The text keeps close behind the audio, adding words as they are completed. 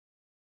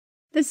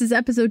This is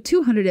episode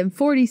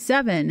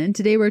 247, and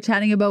today we're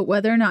chatting about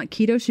whether or not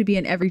keto should be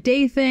an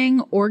everyday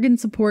thing, organ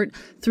support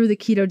through the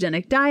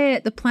ketogenic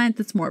diet, the plant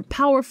that's more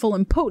powerful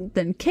and potent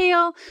than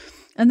kale,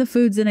 and the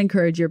foods that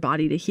encourage your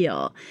body to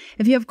heal.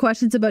 If you have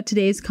questions about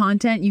today's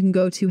content, you can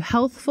go to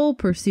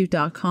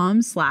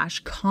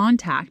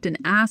healthfulpursuit.com/contact and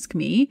ask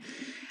me.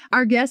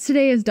 Our guest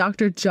today is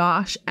Dr.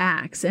 Josh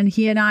Axe, and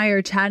he and I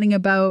are chatting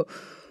about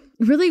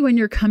really when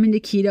you're coming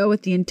to keto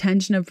with the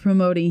intention of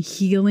promoting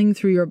healing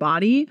through your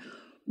body,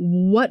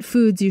 what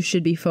foods you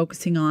should be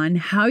focusing on,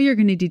 how you're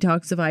going to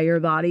detoxify your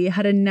body,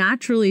 how to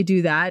naturally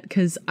do that.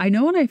 Because I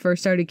know when I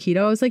first started keto,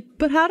 I was like,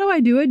 but how do I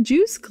do a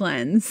juice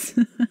cleanse?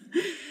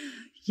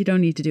 You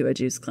don't need to do a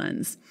juice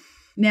cleanse.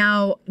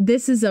 Now,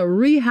 this is a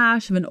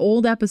rehash of an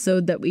old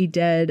episode that we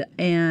did,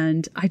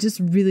 and I just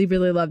really,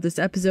 really love this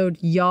episode.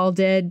 Y'all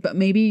did, but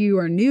maybe you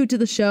are new to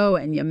the show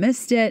and you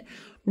missed it.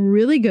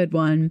 Really good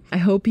one. I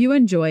hope you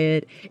enjoy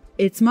it.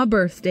 It's my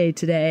birthday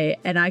today,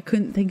 and I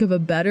couldn't think of a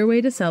better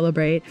way to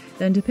celebrate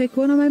than to pick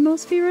one of my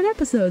most favorite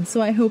episodes,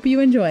 so I hope you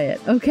enjoy it.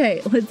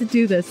 Okay, let's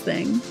do this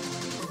thing.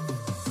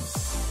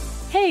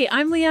 Hey,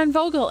 I'm Leanne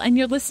Vogel, and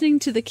you're listening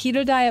to the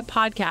Keto Diet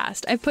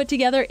Podcast. I've put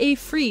together a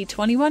free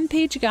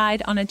 21-page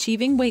guide on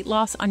achieving weight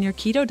loss on your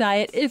keto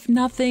diet if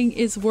nothing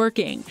is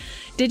working.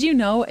 Did you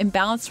know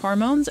imbalanced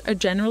hormones are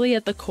generally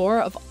at the core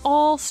of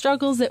all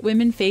struggles that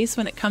women face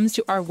when it comes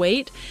to our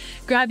weight?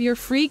 Grab your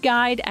free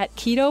guide at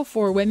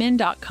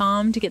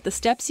ketoforwomen.com to get the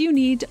steps you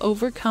need to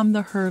overcome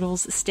the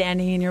hurdles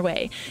standing in your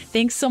way.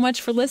 Thanks so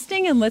much for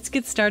listening, and let's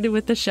get started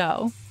with the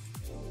show.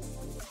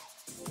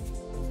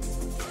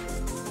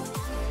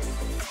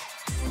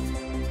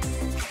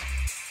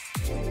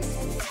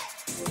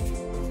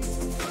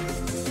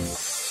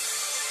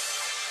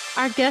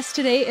 Our guest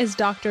today is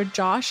Dr.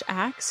 Josh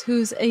Axe,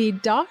 who's a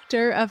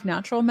doctor of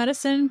natural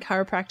medicine,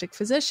 chiropractic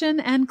physician,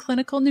 and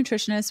clinical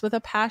nutritionist with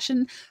a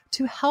passion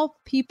to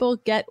help people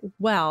get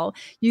well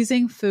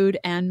using food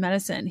and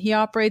medicine. He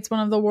operates one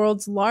of the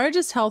world's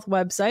largest health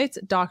websites,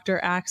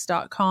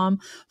 draxe.com,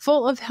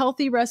 full of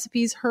healthy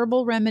recipes,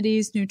 herbal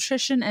remedies,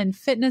 nutrition and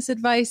fitness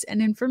advice,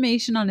 and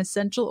information on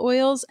essential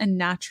oils and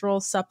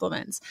natural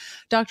supplements.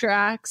 Dr.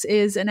 Axe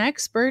is an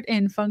expert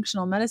in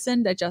functional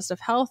medicine, digestive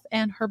health,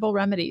 and herbal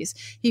remedies.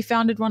 He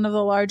founded one of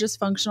the largest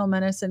functional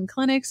medicine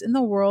clinics in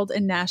the world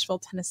in Nashville,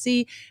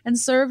 Tennessee, and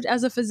served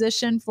as a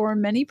physician for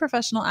many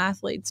professional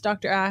athletes.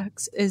 Dr.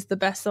 Axe is the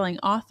best-selling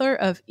author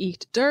of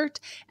Eat Dirt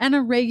and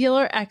a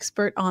regular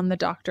expert on the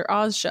Dr.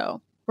 Oz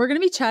show. We're going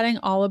to be chatting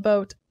all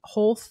about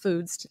whole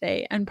foods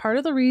today. And part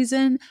of the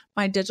reason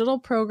my digital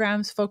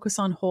programs focus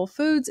on whole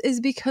foods is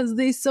because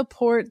they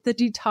support the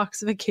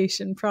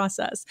detoxification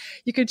process.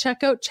 You can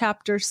check out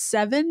chapter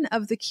 7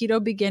 of the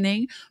Keto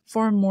Beginning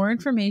for more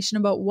information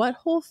about what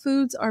whole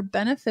foods are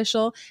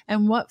beneficial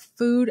and what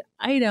food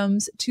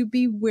items to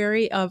be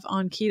wary of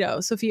on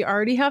keto. So if you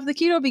already have the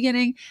Keto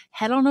Beginning,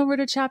 head on over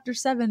to chapter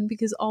 7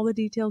 because all the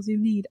details you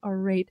need are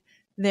right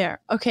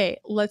there. Okay,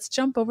 let's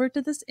jump over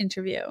to this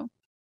interview.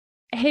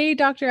 Hey,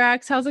 Dr.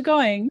 Axe, how's it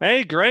going?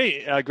 Hey,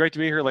 great. Great to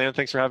be here, Leanne.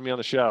 Thanks for having me on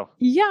the show.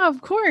 Yeah, of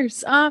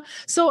course.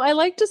 So I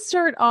like to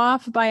start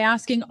off by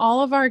asking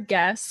all of our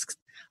guests,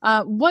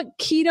 what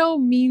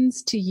keto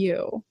means to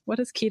you. What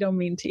does keto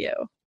mean to you?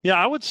 Yeah,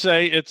 I would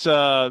say it's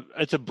a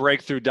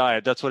breakthrough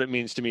diet. That's what it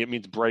means to me. It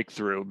means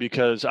breakthrough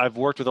because I've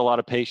worked with a lot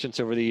of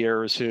patients over the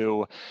years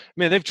who,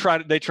 they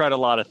tried a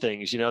lot of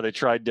things. They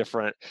tried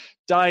different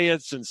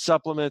diets and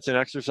supplements and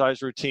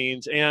exercise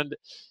routines, and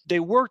they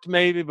worked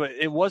maybe, but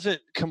it wasn't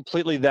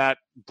completely that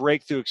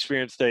breakthrough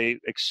experience they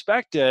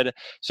expected.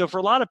 So for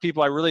a lot of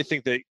people, I really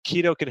think that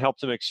keto can help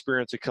them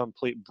experience a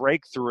complete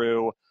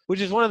breakthrough,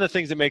 which is one of the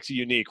things that makes it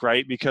unique,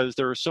 right? Because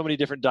there are so many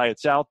different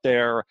diets out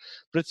there,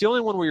 but it's the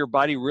only one where your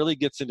body really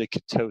gets into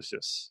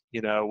ketosis,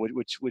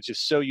 which is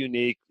so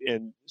unique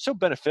and so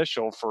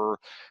beneficial for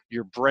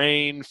your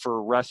brain,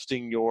 for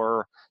resting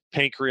your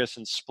pancreas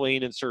and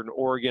spleen and certain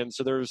organs.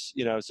 So there's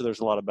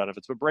a lot of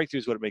benefits, but breakthrough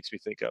is what it makes me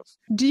think of.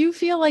 Do you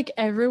feel like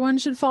everyone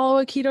should follow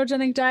a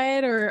ketogenic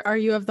diet, or are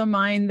you of the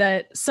mind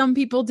that some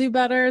people do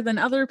better than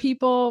other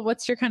people?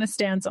 What's your kind of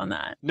stance on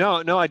that?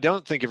 No, I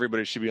don't think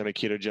everybody should be on a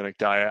ketogenic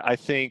diet. I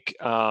think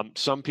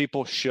some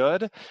people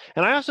should.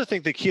 And I also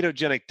think the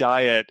ketogenic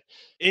diet,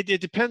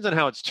 it depends on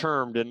how it's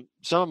termed. And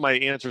some of my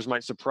answers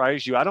might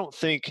surprise you. I don't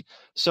think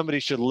somebody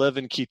should live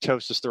in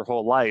ketosis their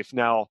whole life.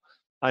 Now,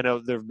 I know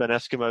there have been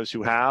Eskimos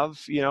who have,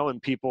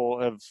 and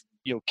people have,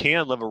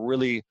 can live a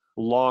really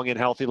long and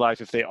healthy life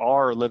if they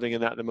are living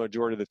in that the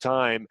majority of the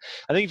time.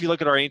 I think if you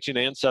look at our ancient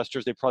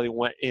ancestors, they probably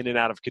went in and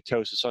out of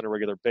ketosis on a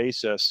regular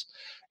basis.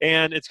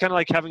 And it's kind of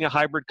like having a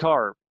hybrid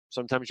car.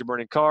 Sometimes you're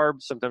burning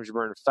carbs, sometimes you're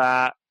burning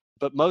fat.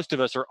 but most of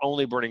us are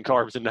only burning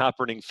carbs and not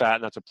burning fat,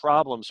 and that's a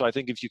problem. So I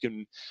think if you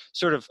can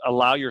sort of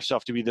allow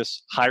yourself to be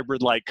this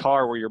hybrid-like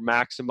car where you're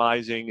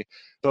maximizing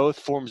both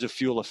forms of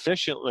fuel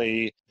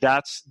efficiently,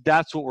 that's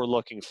what we're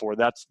looking for.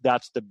 That's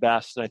the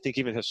best. And I think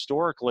even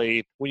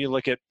historically, when you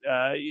look at,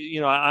 I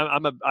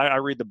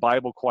read the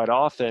Bible quite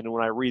often, and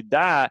when I read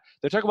that,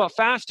 they talk about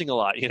fasting a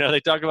lot. They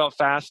talk about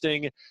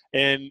fasting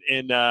in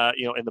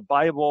the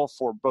Bible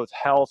for both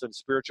health and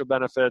spiritual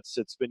benefits.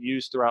 It's been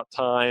used throughout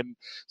time.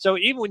 So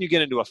even when you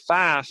get into a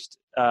fast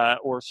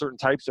or certain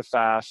types of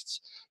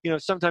fasts,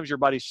 sometimes your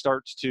body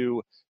starts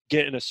to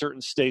get in a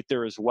certain state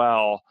there as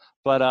well.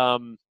 But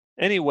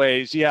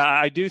anyways, yeah,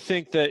 I do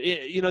think that,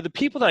 the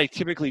people that I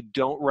typically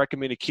don't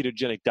recommend a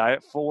ketogenic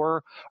diet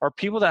for are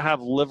people that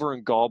have liver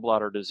and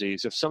gallbladder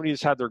disease. If somebody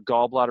has had their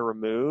gallbladder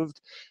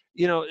removed,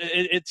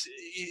 it's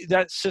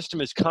that system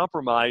is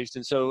compromised,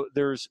 and so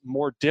there's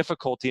more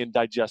difficulty in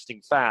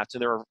digesting fats.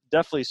 And there are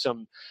definitely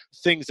some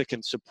things that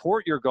can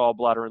support your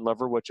gallbladder and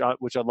liver, which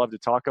I'd love to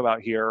talk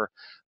about here.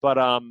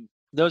 But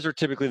those are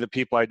typically the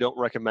people I don't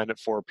recommend it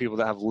for, people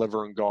that have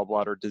liver and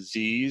gallbladder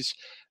disease,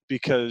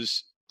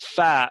 because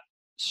fat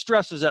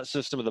stresses that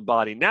system of the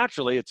body.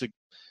 Naturally, it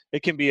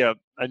can be a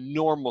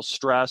normal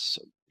stress.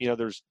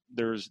 There's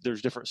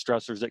different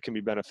stressors that can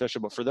be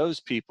beneficial, but for those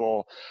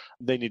people,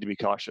 they need to be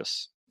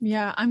cautious.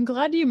 Yeah, I'm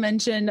glad you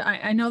mentioned,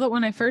 I know that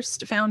when I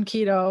first found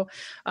keto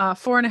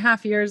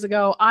 4.5 years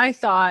ago, I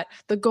thought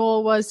the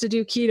goal was to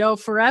do keto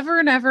forever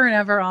and ever and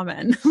ever.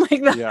 Amen.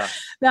 Like that,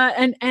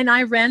 yeah. And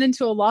I ran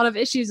into a lot of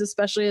issues,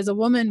 especially as a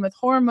woman with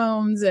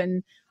hormones,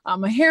 and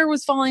my hair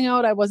was falling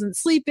out. I wasn't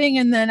sleeping.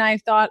 And then I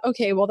thought,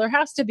 okay, well, there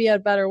has to be a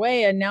better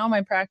way. And now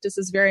my practice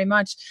is very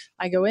much,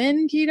 I go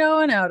in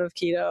keto and out of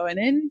keto, and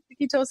in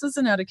ketosis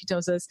and out of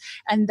ketosis.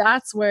 And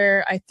that's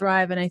where I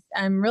thrive. And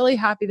I'm really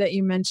happy that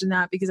you mentioned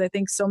that, because I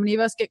think so many of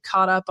us get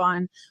caught up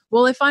on,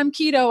 well, if I'm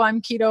keto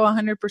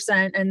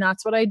 100%. And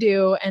that's what I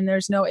do. And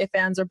there's no ifs,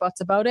 ands, or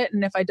buts about it.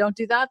 And if I don't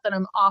do that, then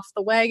I'm off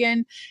the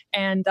wagon.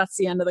 And that's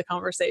the end of the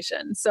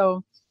conversation.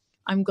 So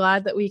I'm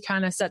glad that we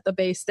kind of set the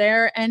base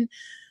there. And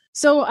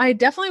so I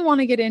definitely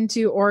want to get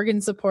into organ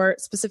support,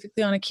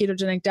 specifically on a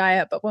ketogenic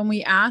diet. But when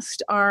we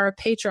asked our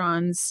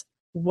patrons,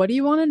 what do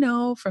you want to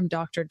know from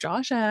Dr.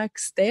 Josh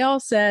X? They all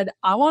said,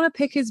 I want to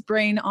pick his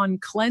brain on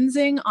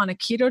cleansing on a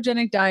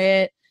ketogenic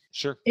diet.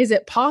 Sure. Is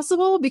it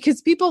possible?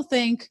 Because people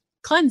think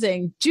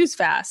cleansing, juice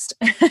fast.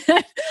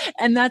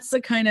 And that's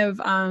the kind of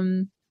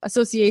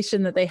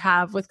association that they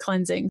have with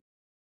cleansing.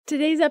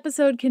 Today's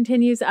episode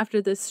continues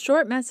after this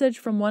short message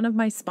from one of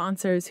my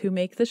sponsors who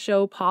make the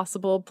show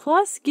possible,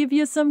 plus give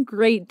you some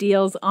great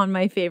deals on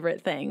my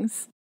favorite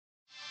things.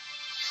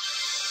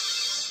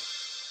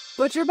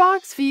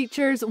 ButcherBox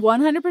features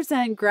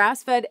 100%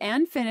 grass-fed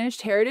and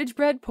finished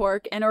heritage-bred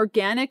pork and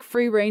organic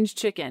free-range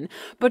chicken.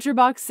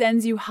 ButcherBox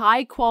sends you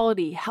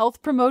high-quality,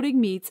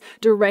 health-promoting meats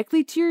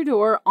directly to your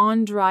door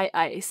on dry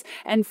ice,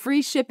 and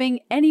free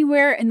shipping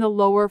anywhere in the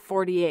lower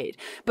 48.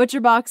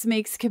 ButcherBox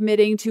makes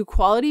committing to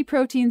quality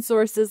protein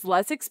sources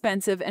less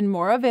expensive and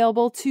more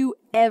available to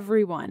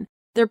everyone.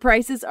 Their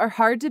prices are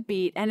hard to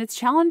beat, and it's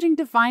challenging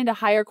to find a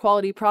higher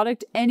quality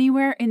product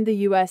anywhere in the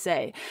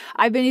USA.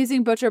 I've been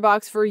using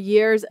ButcherBox for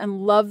years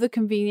and love the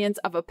convenience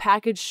of a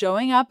package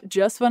showing up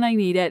just when I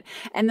need it,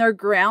 and their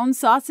ground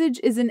sausage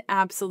is an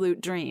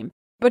absolute dream.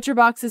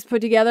 ButcherBox has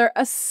put together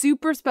a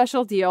super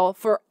special deal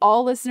for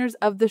all listeners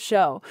of the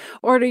show.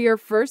 Order your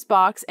first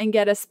box and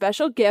get a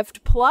special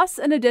gift plus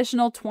an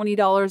additional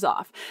 $20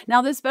 off.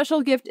 Now, this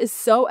special gift is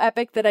so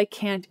epic that I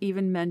can't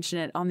even mention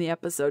it on the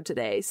episode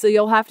today. So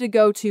you'll have to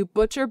go to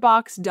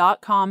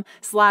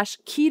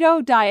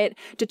butcherbox.com/keto diet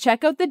to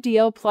check out the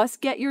deal, plus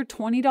get your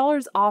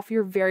 $20 off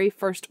your very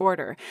first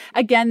order.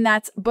 Again,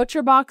 that's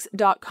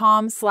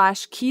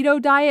butcherbox.com/keto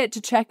diet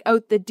to check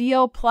out the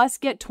deal, plus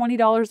get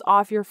 $20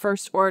 off your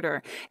first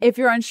order. If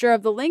you're unsure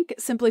of the link,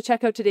 simply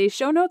check out today's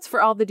show notes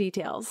for all the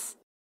details.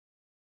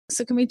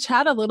 So can we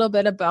chat a little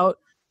bit about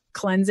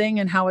cleansing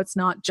and how it's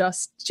not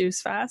just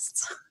juice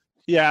fasts?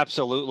 Yeah,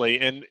 absolutely.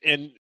 And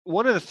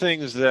one of the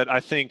things that I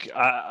think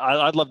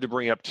I'd love to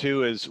bring up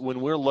too is when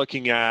we're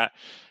looking at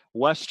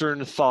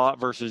Western thought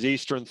versus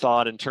Eastern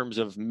thought in terms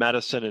of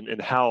medicine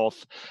and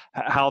health,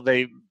 how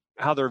they're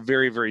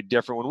very, very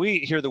different. When we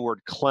hear the word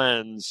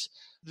cleanse,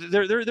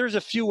 there's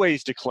a few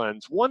ways to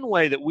cleanse. One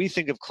way that we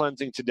think of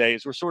cleansing today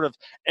is we're sort of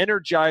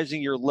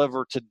energizing your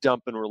liver to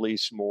dump and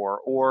release more,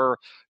 or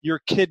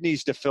your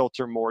kidneys to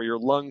filter more, your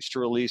lungs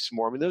to release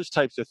more. I mean, those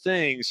types of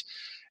things.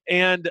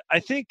 And I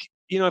think,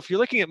 if you're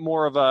looking at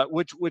more of a,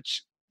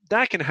 which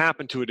that can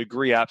happen to a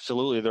degree,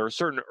 absolutely. There are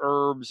certain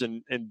herbs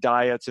and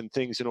diets and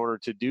things in order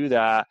to do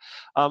that.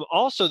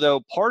 Also,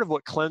 though, part of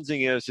what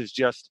cleansing is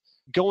just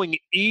going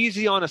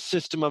easy on a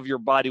system of your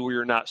body where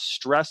you're not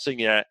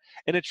stressing it,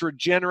 and it's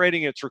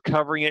regenerating, it's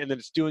recovering it, and then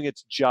it's doing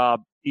its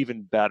job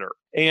even better.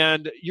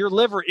 And your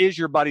liver is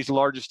your body's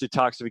largest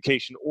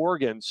detoxification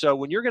organ. So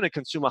when you're going to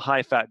consume a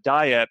high-fat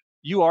diet,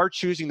 you are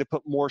choosing to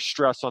put more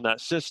stress on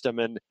that system.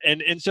 And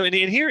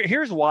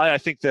here's why I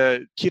think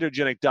the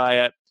ketogenic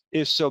diet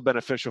is so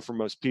beneficial for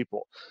most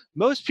people.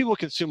 Most people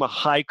consume a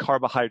high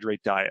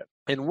carbohydrate diet.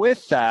 And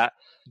with that,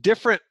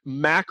 different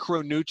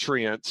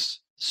macronutrients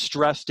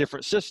stress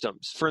different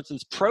systems. For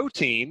instance,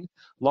 protein,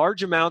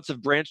 large amounts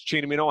of branched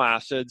chain amino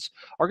acids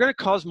are going to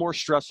cause more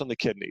stress on the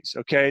kidneys.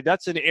 Okay,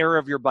 that's an area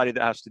of your body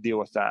that has to deal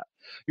with that.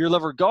 Your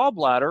liver,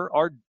 gallbladder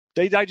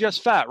they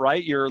digest fat,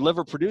 right? Your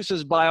liver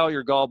produces bile,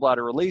 your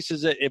gallbladder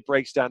releases it, it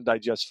breaks down,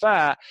 digests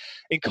fat.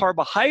 And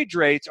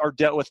carbohydrates are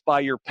dealt with by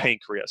your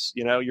pancreas.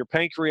 You know, your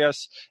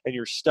pancreas and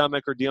your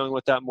stomach are dealing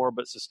with that more,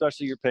 but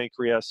especially your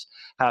pancreas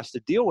has to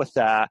deal with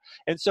that.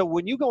 And so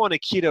when you go on a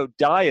keto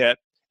diet,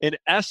 in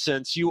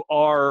essence,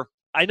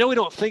 I know we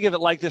don't think of it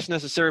like this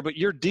necessarily, but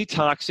you're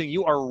detoxing,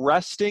 you are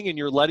resting, and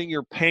you're letting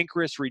your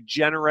pancreas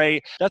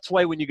regenerate. That's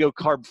why when you go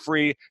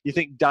carb-free, you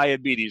think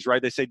diabetes,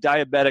 right? They say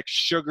diabetic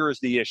sugar is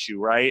the issue,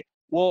 right?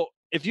 Well,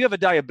 if you have a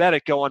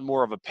diabetic go on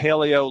more of a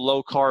paleo,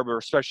 low-carb, or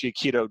especially a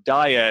keto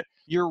diet,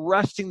 you're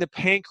resting the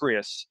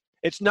pancreas.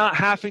 It's not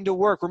having to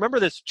work. Remember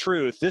this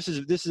truth. This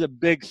is a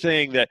big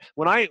thing that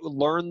when I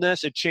learned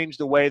this, it changed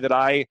the way that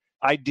I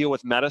deal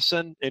with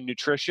medicine and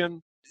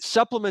nutrition.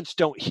 Supplements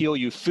don't heal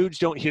you. Foods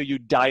don't heal you.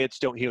 Diets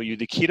don't heal you.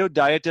 The keto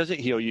diet doesn't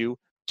heal you.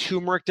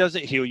 Turmeric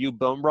doesn't heal you.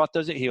 Bone broth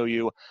doesn't heal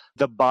you.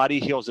 The body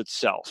heals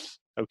itself.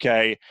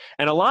 Okay.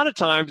 And a lot of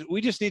times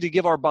we just need to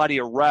give our body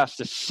a rest,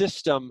 the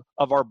system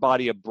of our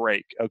body a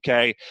break.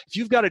 Okay. If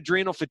you've got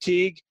adrenal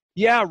fatigue,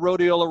 yeah,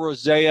 rhodiola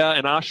rosea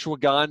and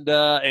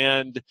ashwagandha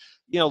and,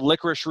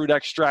 licorice root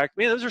extract,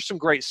 man, those are some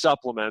great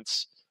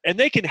supplements. And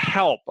they can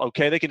help,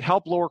 okay? They can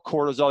help lower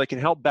cortisol. They can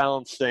help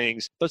balance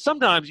things. But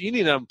sometimes you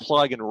need to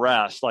unplug and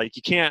rest. Like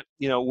you can't,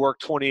 work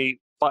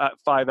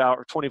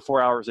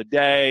 24 hours a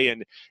day,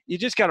 and you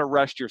just got to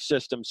rest your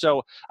system.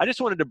 So I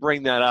just wanted to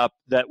bring that up,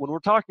 that when we're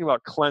talking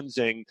about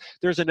cleansing,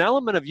 there's an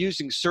element of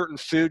using certain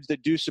foods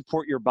that do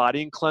support your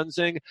body in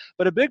cleansing.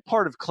 But a big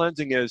part of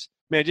cleansing is,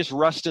 man, just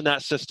resting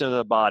that system of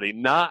the body,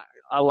 not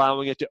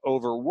allowing it to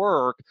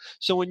overwork.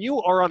 So when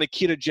you are on a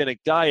ketogenic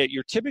diet,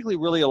 you're typically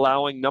really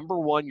allowing, number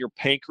one, your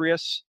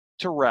pancreas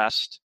to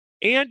rest,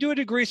 and to a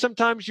degree,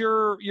 sometimes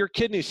your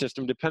kidney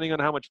system, depending on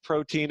how much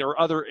protein or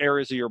other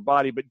areas of your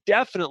body, but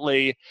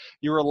definitely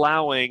you're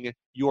allowing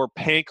your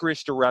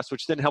pancreas to rest,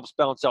 which then helps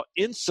balance out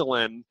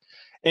insulin.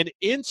 And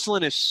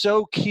insulin is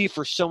so key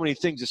for so many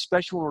things,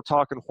 especially when we're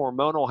talking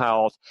hormonal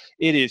health.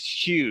 It is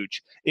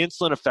huge.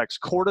 Insulin affects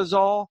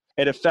cortisol.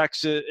 It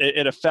affects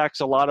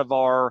a lot of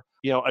our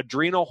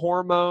adrenal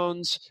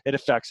hormones. It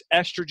affects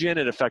estrogen.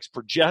 It affects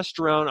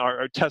progesterone,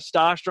 our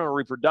testosterone, our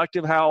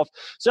reproductive health.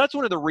 So that's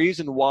one of the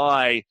reasons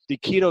why the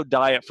keto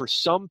diet for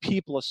some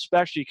people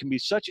especially can be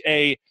such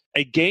a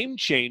game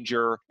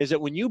changer, is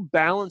that when you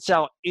balance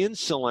out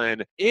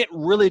insulin, it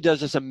really does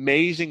this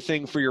amazing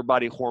thing for your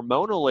body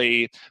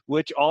hormonally,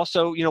 which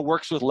also,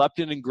 works with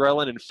leptin and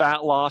ghrelin and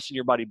fat loss and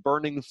your body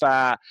burning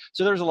fat.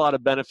 So there's a lot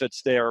of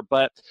benefits there.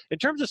 But in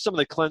terms of some of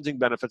the cleansing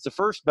benefits, the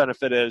first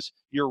benefit is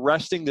you're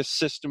resting the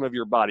system of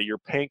your body, your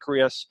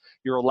pancreas.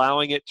 You're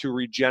allowing it to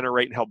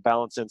regenerate and help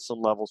balance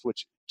insulin levels,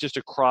 which just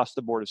across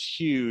the board is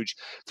huge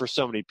for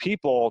so many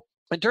people.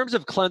 In terms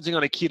of cleansing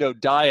on a keto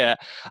diet,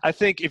 I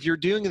think if you're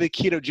doing the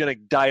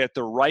ketogenic diet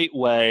the right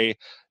way,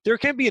 there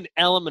can be an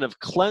element of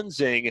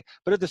cleansing,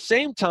 but at the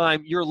same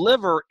time, your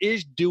liver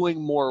is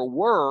doing more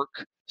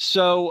work.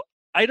 So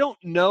I don't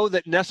know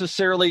that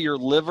necessarily your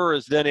liver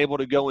is then able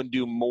to go and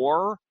do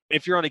more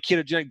if you're on a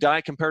ketogenic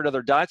diet compared to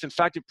other diets. In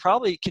fact, it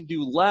probably can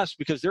do less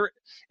because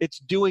it's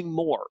doing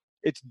more.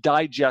 It's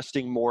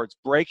digesting more. It's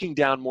breaking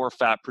down more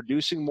fat,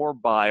 producing more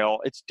bile.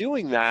 It's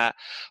doing that.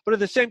 But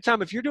at the same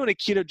time, if you're doing a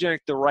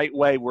ketogenic the right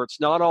way, where it's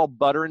not all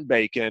butter and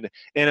bacon,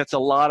 and it's a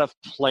lot of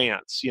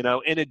plants,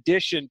 in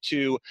addition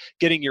to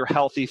getting your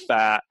healthy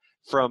fat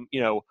from,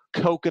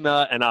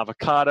 coconut and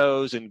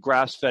avocados and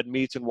grass-fed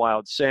meats and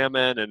wild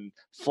salmon and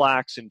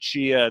flax and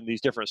chia and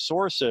these different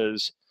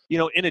sources,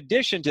 in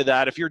addition to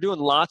that, if you're doing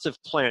lots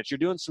of plants, you're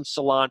doing some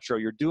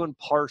cilantro, you're doing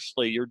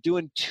parsley, you're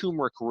doing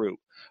turmeric root,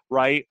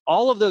 right?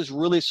 All of those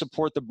really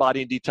support the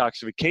body in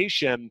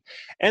detoxification.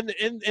 And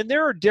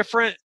there are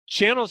different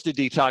channels to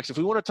detox. If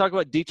we want to talk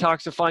about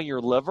detoxifying your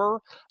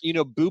liver,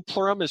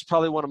 bupleurum is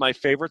probably one of my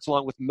favorites,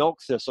 along with milk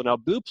thistle. Now,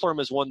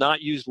 bupleurum is one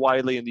not used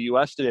widely in the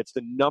U.S. today. It's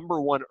the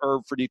number one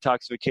herb for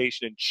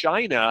detoxification in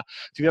China.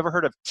 If you've ever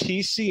heard of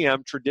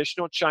TCM,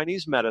 traditional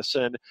Chinese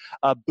medicine,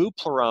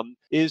 bupleurum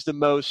is the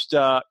most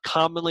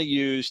commonly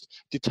used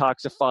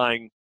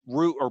detoxifying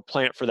root or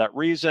plant for that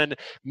reason.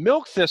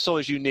 Milk thistle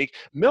is unique.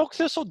 Milk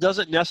thistle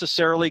doesn't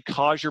necessarily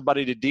cause your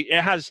body to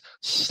it has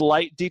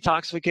slight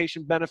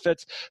detoxification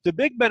benefits. The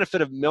big benefit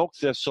of milk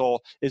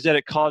thistle is that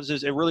it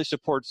really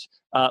supports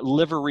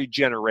liver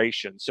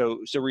regeneration. So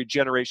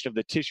regeneration of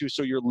the tissue,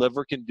 so your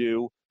liver can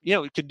do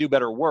it can do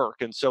better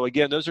work. And so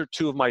again, those are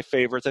two of my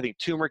favorites. I think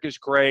turmeric is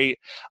great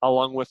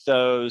along with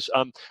those.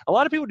 A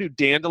lot of people do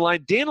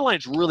dandelion. Dandelion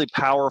is really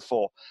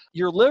powerful.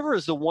 Your liver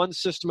is the one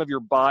system of your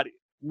body,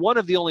 one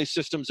of the only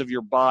systems of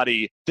your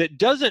body that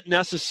doesn't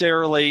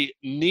necessarily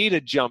need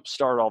a jump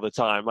start all the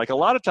time. Like a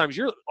lot of times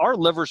our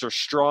livers are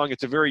strong.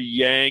 It's a very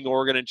yang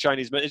organ in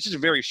Chinese medicine. It's just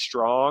very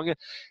strong.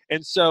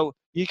 And so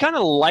you kind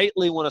of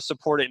lightly want to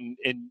support it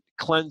in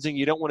cleansing.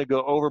 You don't want to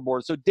go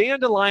overboard. So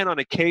dandelion on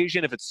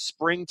occasion, if it's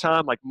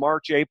springtime, like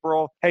March,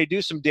 April, hey,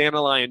 do some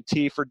dandelion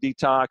tea for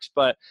detox.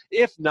 But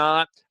if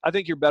not, I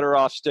think you're better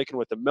off sticking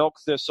with the milk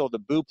thistle, the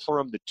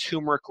bupleurum, the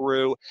turmeric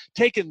root.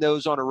 Taking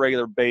those on a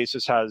regular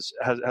basis has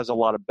a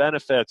lot of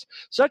benefits.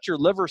 So that's your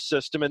liver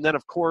system. And then,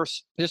 of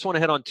course, I just want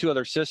to hit on two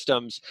other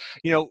systems.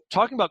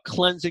 Talking about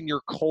cleansing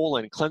your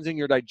colon, cleansing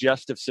your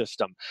digestive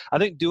system. I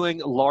think doing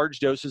large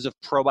doses of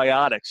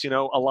probiotics.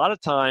 A lot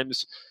of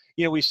times,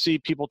 we see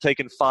people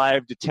taking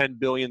 5 to 10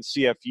 billion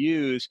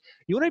CFUs.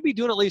 You want to be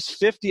doing at least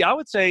 50. I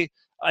would say,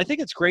 I think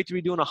it's great to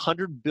be doing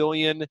 100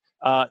 billion,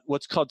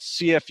 what's called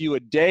CFU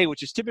a day,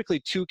 which is typically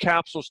 2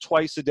 capsules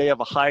twice a day of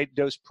a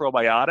high-dose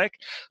probiotic.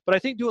 But I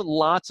think doing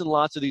lots and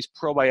lots of these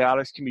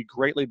probiotics can be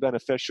greatly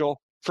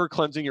beneficial for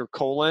cleansing your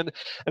colon,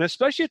 and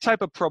especially a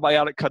type of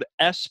probiotic called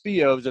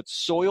SBOs,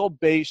 that's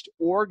soil-based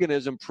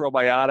organism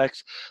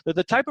probiotics. They're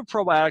the type of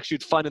probiotics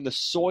you'd find in the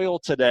soil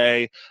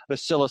today,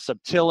 Bacillus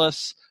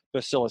subtilis,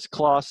 Bacillus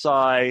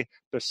clausii,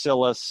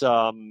 Bacillus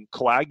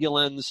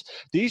coagulans,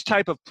 these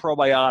type of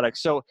probiotics.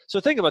 So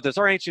think about this.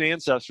 Our ancient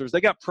ancestors,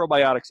 they got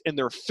probiotics in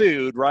their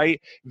food,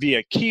 right?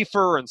 Via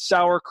kefir and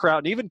sauerkraut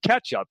and even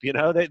ketchup.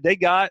 They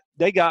got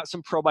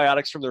some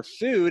probiotics from their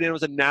food, and it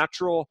was a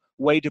natural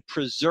way to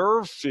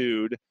preserve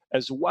food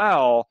as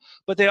well.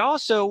 But they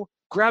also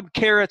grabbed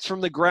carrots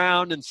from the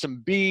ground and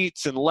some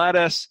beets and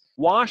lettuce,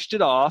 washed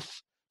it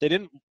off. They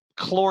didn't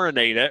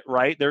chlorinate it,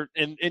 right?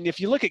 And if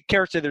you look at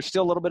carrots, there's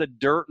still a little bit of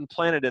dirt and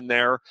planet in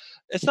there.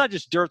 It's not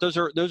just dirt. Those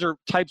are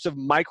types of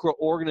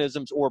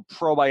microorganisms or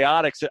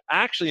probiotics that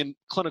actually in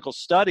clinical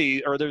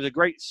study, or there's a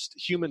great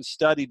human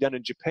study done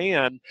in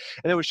Japan,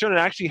 and it was shown it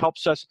actually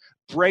helps us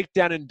break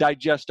down and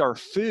digest our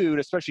food,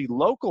 especially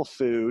local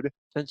food.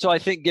 And so I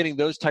think getting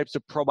those types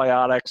of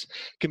probiotics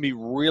can be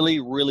really,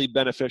 really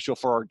beneficial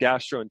for our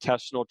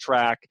gastrointestinal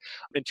tract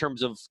in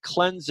terms of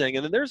cleansing.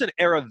 And then there's an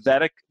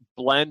Ayurvedic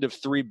blend of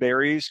 3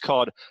 berries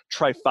called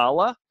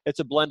Triphala. It's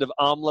a blend of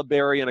amla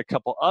berry and a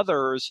couple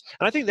others.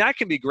 And I think that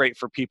can be great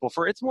for people.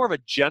 It's more of a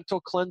gentle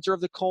cleanser of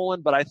the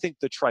colon, but I think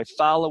the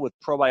Triphala with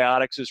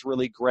probiotics is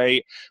really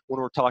great when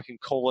we're talking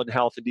colon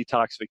health and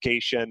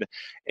detoxification.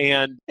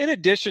 And in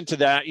addition to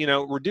that,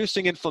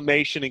 reducing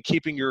inflammation and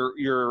keeping your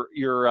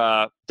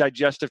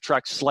digestive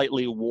tract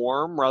slightly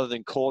warm rather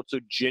than cold. So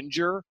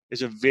ginger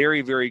is a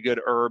very, very good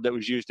herb that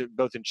was used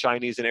both in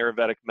Chinese and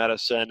Ayurvedic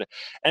medicine.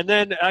 And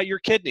then your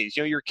kidneys,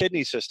 your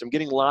kidney system,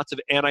 getting lots of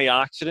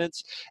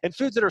antioxidants, and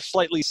foods that are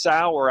slightly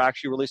sour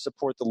actually really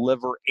support the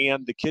liver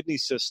and the kidney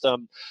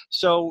system.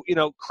 So,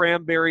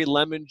 cranberry,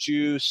 lemon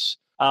juice,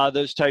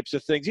 those types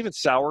of things, even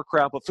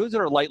sauerkraut, but foods that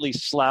are lightly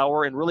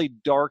sour and really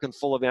dark and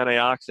full of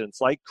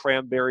antioxidants, like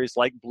cranberries,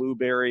 like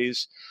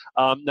blueberries.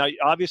 Now,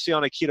 obviously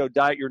on a keto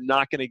diet, you're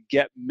not going to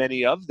get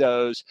many of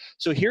those.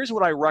 So here's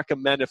what I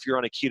recommend if you're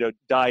on a keto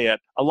diet.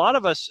 A lot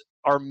of us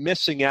are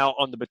missing out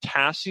on the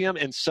potassium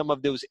and some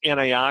of those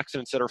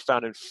antioxidants that are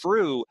found in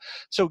fruit.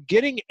 So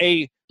getting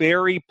a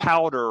berry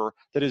powder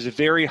that is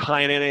very high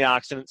in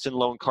antioxidants and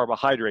low in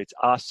carbohydrates,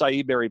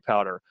 acai berry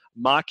powder,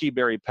 maqui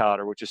berry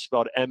powder, which is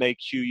spelled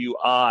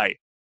MAQUI.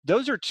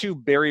 Those are 2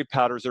 berry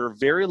powders that are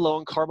very low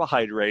in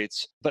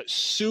carbohydrates, but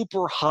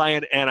super high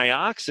in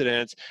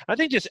antioxidants. I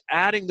think just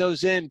adding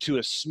those into a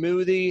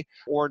smoothie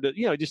or to,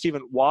 just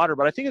even water,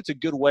 but I think it's a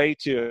good way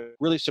to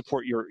really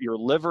support your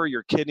liver,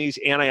 your kidneys,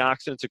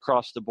 antioxidants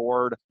across the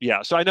board.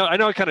 Yeah. So I know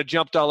I kind of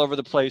jumped all over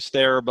the place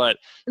there, but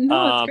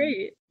no, it's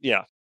great.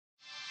 Yeah.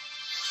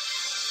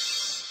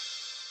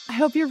 I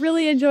hope you're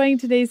really enjoying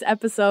today's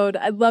episode.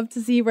 I'd love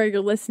to see where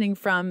you're listening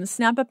from.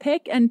 Snap a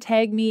pic and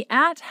tag me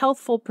at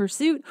Healthful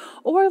Pursuit,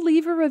 or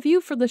leave a review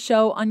for the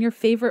show on your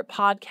favorite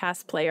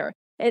podcast player.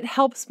 It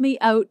helps me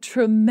out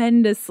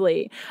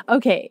tremendously.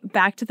 Okay,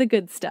 back to the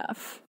good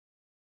stuff.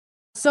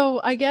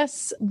 So I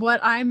guess what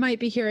I might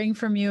be hearing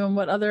from you and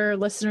what other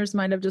listeners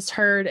might have just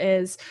heard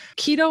is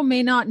keto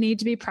may not need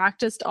to be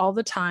practiced all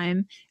the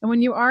time. And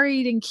when you are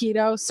eating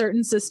keto,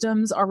 certain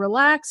systems are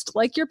relaxed,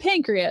 like your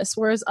pancreas,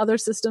 whereas other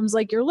systems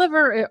like your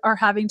liver are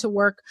having to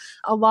work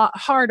a lot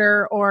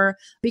harder or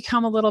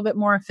become a little bit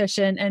more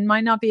efficient and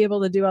might not be able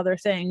to do other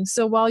things.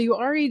 So while you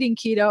are eating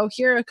keto,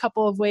 here are a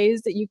couple of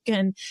ways that you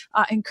can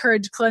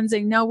encourage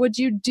cleansing. Now, would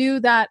you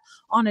do that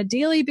on a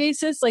daily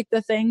basis, like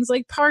the things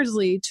like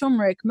parsley,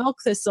 turmeric, milk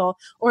thistle,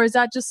 or is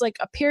that just like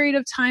a period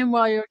of time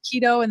while you're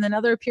keto and then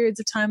other periods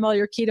of time while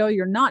you're keto,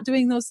 you're not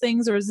doing those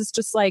things? Or is this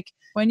just like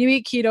when you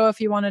eat keto, if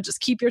you want to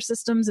just keep your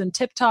systems in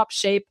tip-top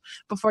shape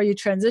before you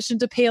transition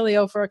to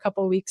paleo for a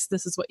couple of weeks,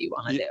 this is what you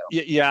want to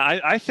do? Yeah,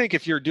 I think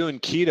if you're doing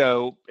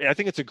keto, I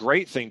think it's a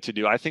great thing to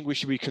do. I think we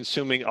should be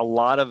consuming a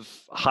lot of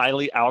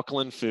highly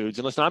alkaline foods.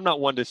 And listen, I'm not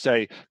one to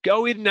say,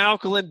 go eat an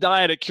alkaline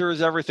diet, it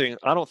cures everything.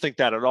 I don't think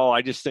that at all.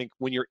 I just think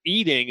when you're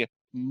eating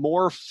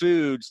more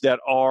foods that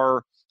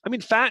are,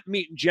 fat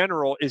meat in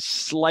general is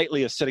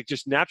slightly acidic,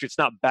 just naturally. It's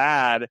not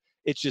bad.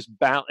 It's just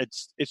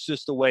it's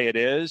just the way it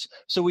is.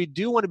 So we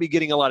do want to be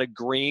getting a lot of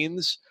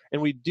greens,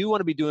 and we do want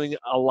to be doing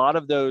a lot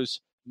of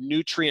those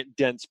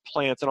nutrient-dense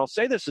plants. And I'll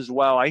say this as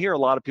well. I hear a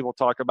lot of people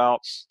talk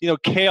about,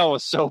 kale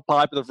is so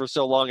popular for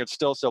so long. It's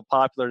still so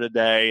popular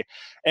today.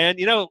 And,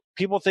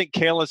 people think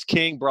kale is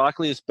king,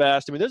 broccoli is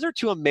best. I mean, those are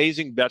two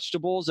amazing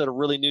vegetables that are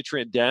really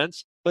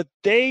nutrient-dense, but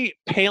they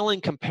pale in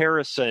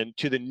comparison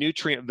to the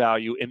nutrient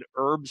value in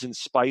herbs and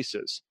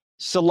spices.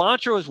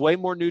 Cilantro is way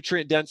more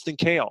nutrient dense than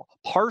kale.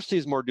 Parsley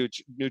is more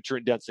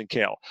nutrient dense than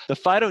kale. The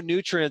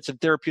phytonutrients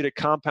and therapeutic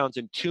compounds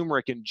in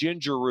turmeric and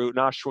ginger root and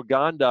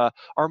ashwagandha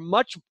are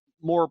much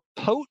more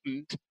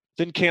potent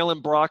than kale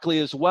and broccoli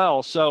as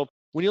well. So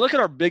when you look at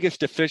our biggest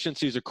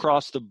deficiencies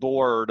across the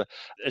board,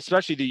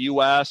 especially the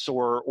US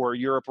or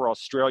Europe or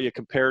Australia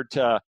compared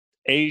to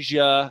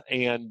Asia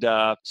and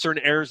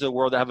certain areas of the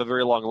world that have a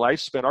very long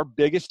lifespan, our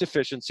biggest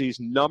deficiencies,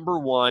 number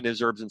one,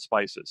 is herbs and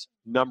spices.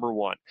 Number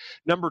one.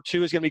 Number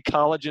two is going to be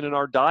collagen in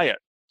our diet.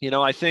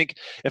 I think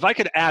if I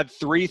could add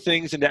three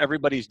things into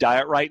everybody's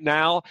diet right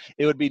now,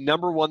 it would be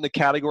number one, the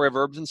category of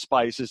herbs and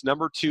spices.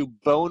 Number two,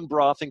 bone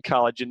broth and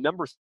collagen.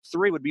 Number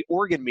three would be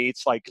organ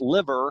meats like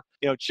liver,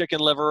 chicken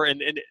liver and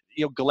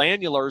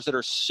glandulars that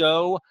are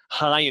so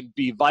high in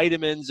B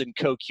vitamins and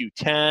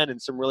CoQ10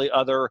 and some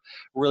other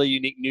really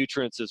unique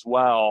nutrients as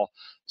well.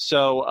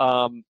 So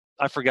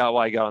I forgot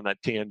why I got on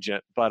that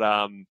tangent,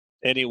 but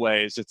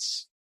anyways,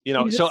 it's to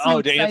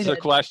answer the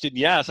question,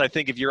 yes, I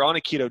think if you're on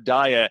a keto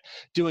diet,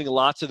 doing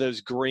lots of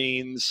those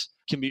greens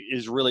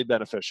is really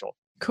beneficial.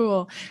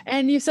 Cool.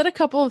 And you said a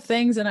couple of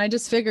things, and I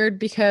just figured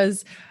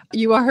because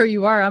you are who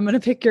you are, I'm going to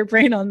pick your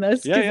brain on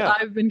this because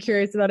I've been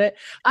curious about it.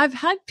 I've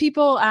had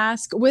people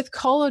ask with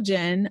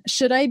collagen,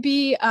 should I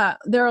be,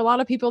 there are a lot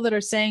of people that are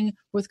saying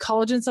with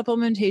collagen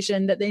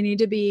supplementation that they need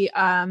to be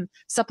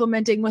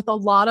supplementing with a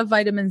lot of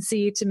vitamin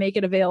C to make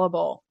it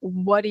available.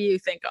 What do you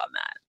think on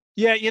that?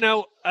 Yeah,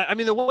 I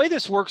mean, the way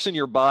this works in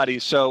your body,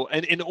 so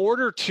and in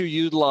order to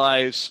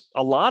utilize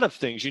a lot of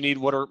things, you need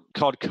what are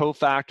called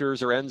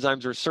cofactors or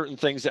enzymes or certain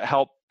things that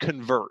help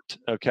convert.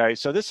 Okay,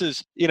 so this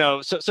is,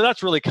 so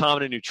that's really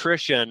common in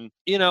nutrition.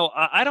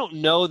 I don't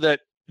know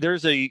that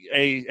there's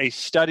a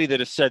study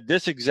that has said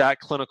this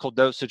exact clinical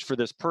dosage for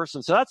this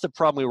person. So that's the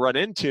problem we run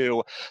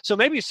into. So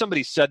maybe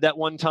somebody said that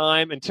one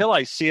time. Until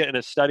I see it in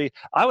a study,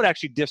 I would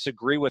actually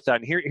disagree with that.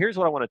 And here's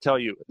what I want to tell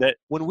you, that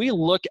when we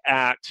look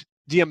at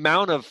the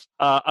amount of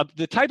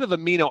the type of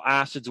amino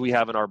acids we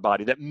have in our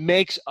body that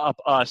makes up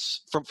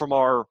us from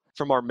our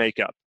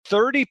makeup.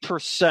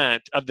 30%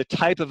 of the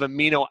type of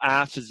amino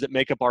acids that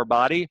make up our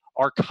body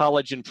are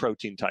collagen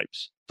protein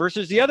types.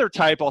 Versus the other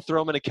type, I'll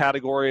throw them in a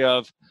category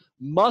of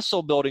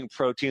muscle building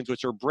proteins,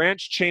 which are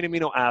branched chain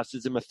amino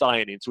acids and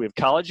methionine. So we have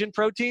collagen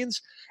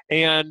proteins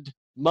and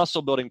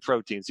muscle building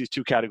proteins, these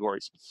two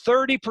categories.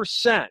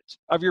 30%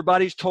 of your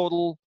body's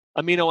total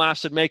amino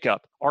acid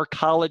makeup are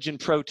collagen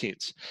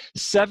proteins.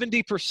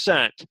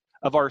 70%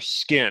 of our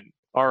skin,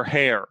 our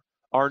hair,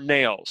 our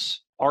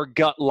nails, our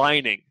gut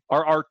lining,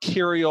 our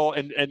arterial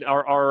and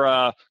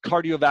our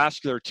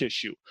cardiovascular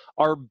tissue,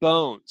 our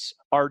bones,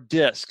 our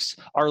discs,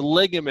 our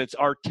ligaments,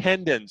 our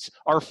tendons,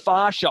 our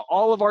fascia,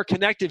 all of our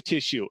connective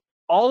tissue,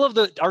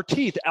 our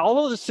teeth,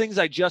 all of those things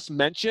I just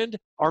mentioned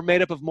are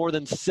made up of more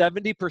than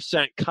 70%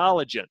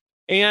 collagen.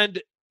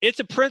 And it's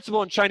a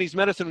principle in Chinese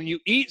medicine. When you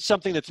eat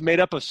something that's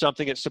made up of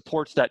something, it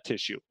supports that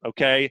tissue,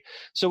 okay?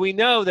 So we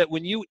know that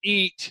when you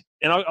eat,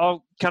 and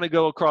I'll kind of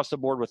go across the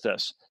board with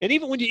this, and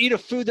even when you eat a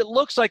food that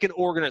looks like an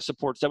organ, it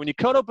supports that. When you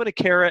cut open a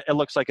carrot, it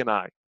looks like an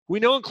eye. We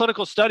know in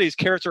clinical studies,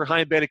 carrots are high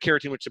in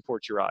beta-carotene, which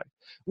supports your eye.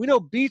 We know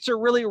beets are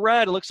really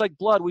red. It looks like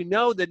blood. We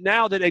know that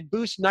now that they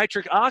boost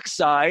nitric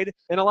oxide,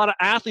 and a lot of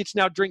athletes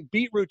now drink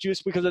beetroot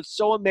juice because it's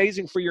so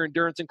amazing for your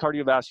endurance and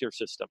cardiovascular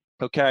system,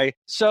 okay?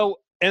 So,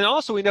 and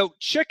also we know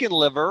chicken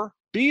liver,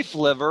 beef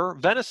liver,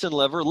 venison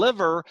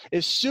liver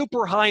is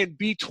super high in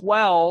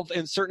B12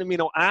 and certain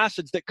amino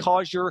acids that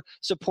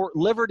support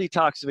liver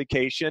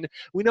detoxification.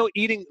 We know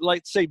eating,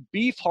 like say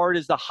beef heart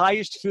is the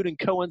highest food in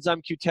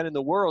coenzyme Q10 in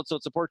the world, so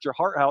it supports your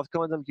heart health,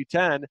 coenzyme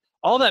Q10.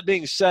 All that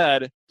being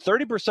said,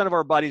 30% of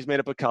our body is made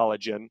up of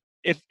collagen.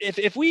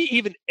 If we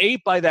even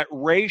ate by that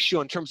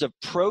ratio in terms of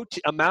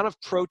amount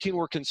of protein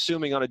we're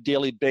consuming on a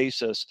daily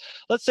basis,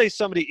 let's say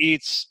somebody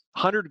eats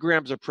 100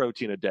 grams of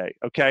protein a day,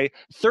 okay?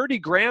 30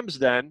 grams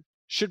then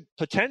should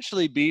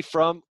potentially be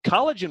from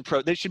collagen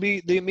protein. They should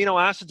be the amino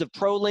acids of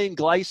proline,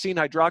 glycine,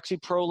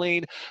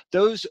 hydroxyproline,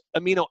 those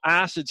amino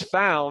acids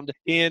found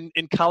in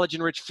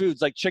collagen-rich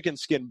foods like chicken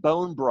skin,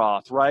 bone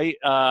broth, right?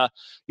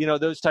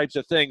 Those types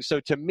of things.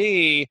 So to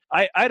me,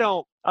 I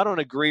don't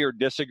agree or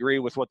disagree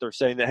with what they're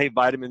saying that, hey,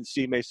 vitamin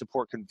C may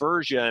support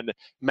conversion.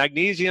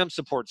 Magnesium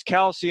supports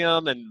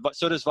calcium, and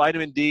so does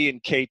vitamin D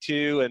and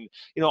K2, and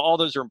all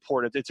those are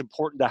important. It's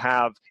important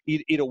to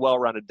eat a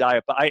well-rounded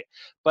diet. I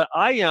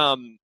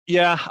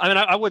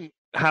wouldn't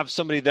have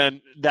somebody then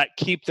that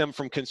keep them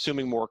from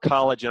consuming more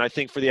collagen. I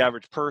think for the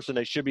average person,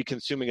 they should be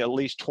consuming at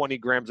least 20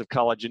 grams of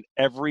collagen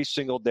every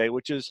single day,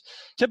 which is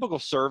typical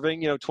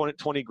serving,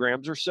 20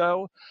 grams or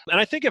so. And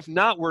I think if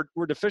not, we're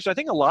deficient. I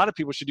think a lot of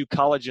people should do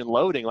collagen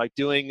loading, like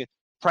doing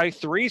probably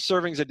 3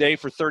 servings a day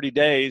for 30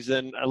 days,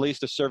 then at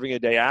least a serving a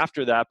day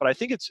after that. But I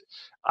think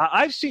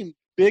I've seen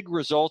big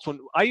results when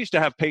I used to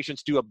have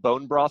patients do a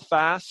bone broth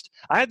fast.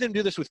 I had them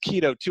do this with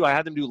keto too. I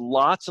had them do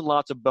lots and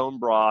lots of bone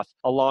broth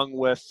along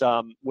with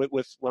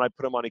when I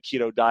put them on a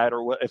keto diet,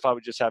 or if I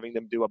was just having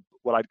them do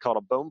what I'd call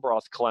a bone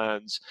broth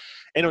cleanse.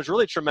 And it was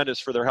really tremendous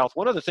for their health.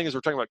 One of the things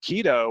we're talking about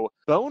keto,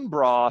 bone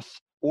broth,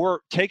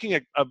 or taking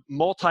a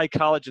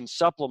multi-collagen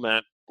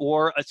supplement,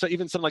 or so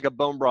even something like a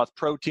bone broth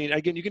protein.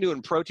 Again, you can do it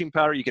in protein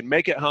powder. You can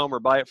make it home or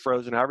buy it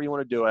frozen, however you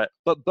want to do it.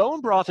 But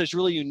bone broth is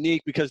really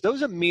unique because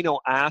those amino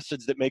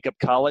acids that make up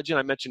collagen,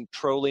 I mentioned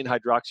proline,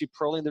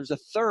 hydroxyproline, there's a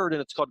third,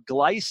 and it's called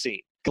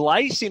glycine.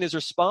 Glycine is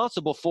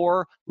responsible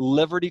for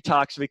liver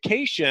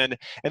detoxification.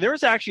 And there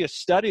was actually a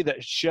study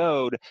that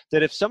showed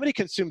that if somebody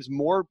consumes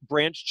more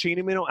branched chain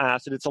amino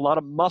acid, it's a lot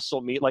of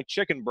muscle meat like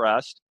chicken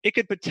breast, it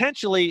could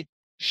potentially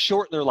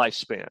shorten their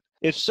lifespan.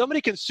 If somebody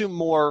consumed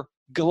more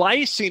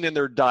glycine in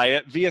their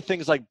diet via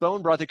things like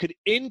bone broth, it could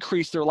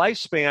increase their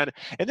lifespan.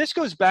 And this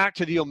goes back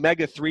to the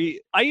omega-3.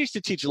 I used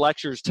to teach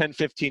lectures 10,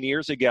 15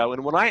 years ago.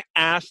 And when I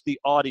asked the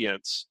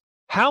audience,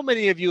 how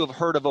many of you have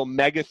heard of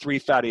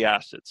omega-3 fatty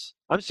acids?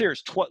 I'm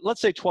serious. Let's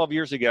say 12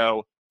 years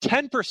ago,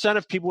 10%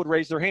 of people would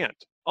raise their hand.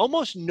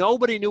 Almost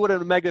nobody knew what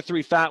an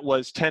omega-3 fat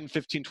was 10,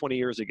 15, 20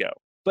 years ago.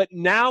 But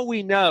now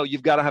we know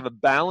you've got to have a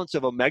balance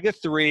of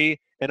omega-3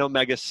 and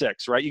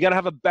omega-6, right? You got to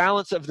have a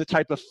balance of the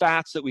type of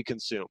fats that we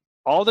consume.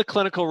 All the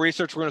clinical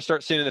research we're going to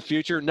start seeing in the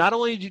future, not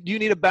only do you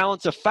need a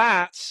balance of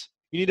fats,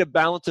 you need a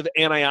balance of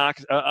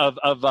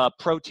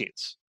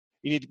proteins.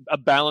 You need a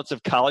balance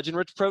of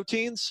collagen-rich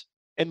proteins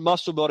and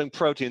muscle-building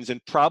proteins, and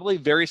probably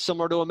very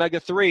similar to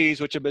omega-3s,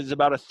 which is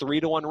about a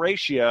 3-to-1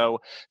 ratio.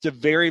 It's a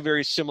very,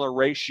 very similar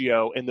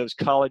ratio in those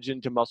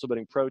collagen to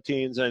muscle-building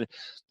proteins, and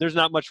there's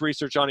not much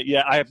research on it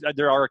yet.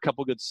 There are a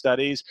couple good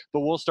studies, but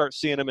we'll start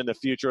seeing them in the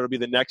future. It'll be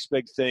the next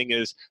big thing,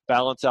 is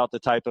balance out the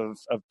type of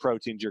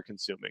proteins you're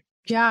consuming.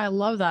 Yeah, I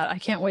love that. I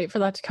can't wait for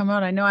that to come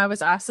out. I know I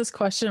was asked this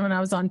question when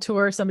I was on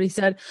tour. Somebody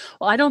said,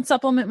 well, I don't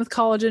supplement with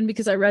collagen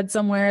because I read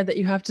somewhere that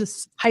you have to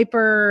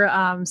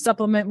hyper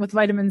supplement with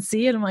vitamin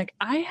C. And I'm like,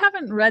 I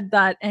haven't read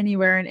that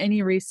anywhere in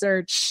any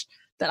research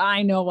that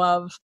I know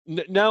of.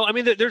 No, I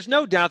mean, there's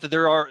no doubt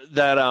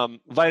that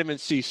vitamin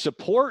C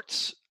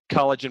supports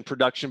collagen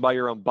production by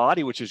your own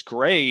body, which is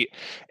great.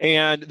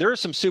 And there are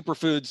some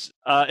superfoods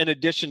in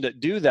addition that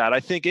do that. I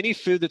think any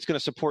food that's going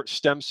to support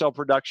stem cell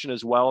production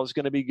as well is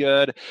going to be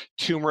good.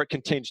 Turmeric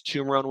contains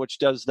turmeric, which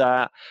does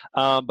that.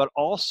 But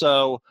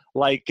also,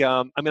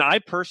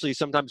 I personally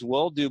sometimes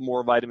will do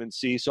more vitamin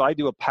C. So I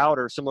do a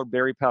powder, similar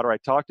berry powder I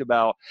talked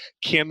about,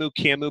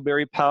 camu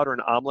berry powder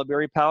and amla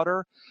berry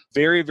powder.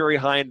 Very, very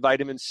high in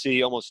vitamin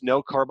C, almost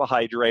no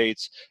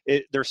carbohydrates.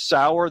 They're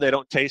sour. They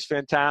don't taste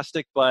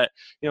fantastic, but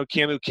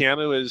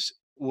camu is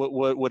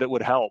what it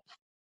would help.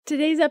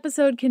 Today's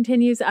episode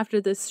continues after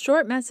this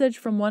short message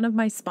from one of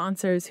my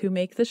sponsors who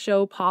make the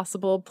show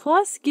possible,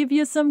 plus give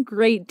you some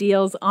great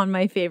deals on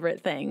my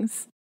favorite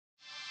things.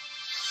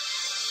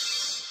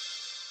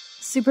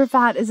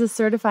 Superfat is a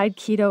certified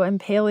keto and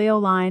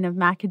paleo line of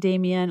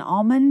macadamia and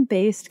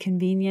almond-based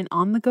convenient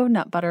on-the-go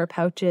nut butter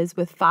pouches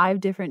with 5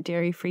 different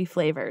dairy-free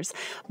flavors.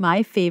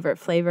 My favorite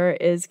flavor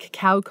is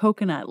cacao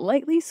coconut,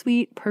 lightly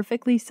sweet,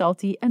 perfectly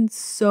salty, and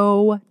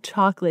so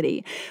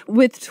chocolatey.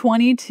 With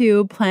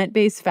 22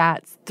 plant-based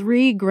fats,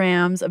 3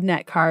 grams of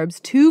net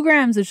carbs, 2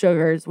 grams of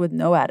sugars with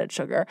no added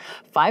sugar,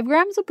 5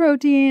 grams of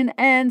protein,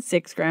 and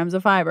 6 grams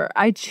of fiber.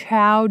 I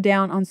chow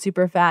down on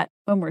Superfat.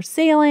 When we're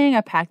sailing,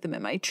 I pack them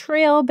in my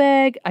trail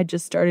bag. I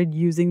just started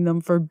using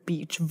them for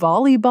beach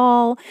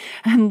volleyball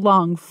and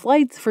long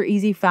flights for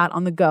easy fat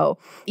on the go.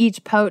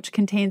 Each pouch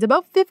contains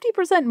about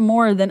 50%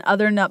 more than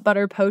other nut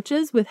butter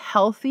pouches, with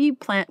healthy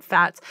plant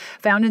fats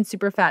found in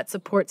Superfat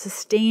support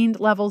sustained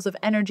levels of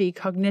energy,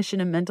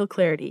 cognition, and mental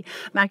clarity.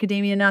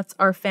 Macadamia nuts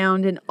are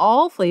found in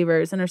all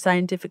flavors and are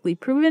scientifically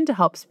proven to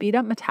help speed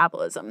up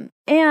metabolism.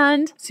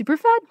 And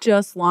Superfat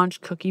just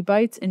launched cookie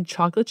bites in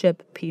chocolate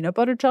chip, peanut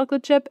butter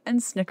chocolate chip,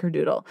 and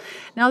snickerdoodle.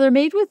 Now they're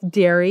made with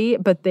dairy,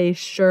 but they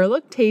sure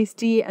look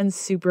tasty and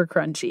super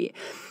crunchy.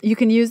 You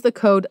can use the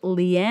code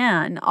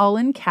Leanne, all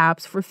in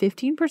caps, for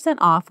 15%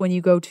 off when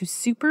you go to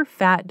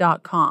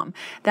superfat.com.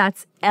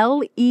 That's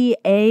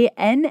Leanne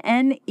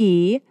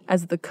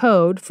as the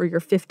code for your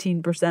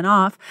 15%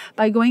 off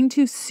by going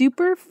to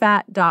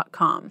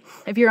superfat.com.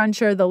 If you're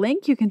unsure of the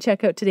link, you can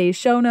check out today's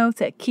show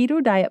notes at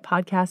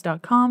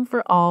ketodietpodcast.com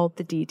for all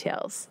the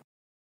details.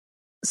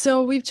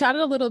 So we've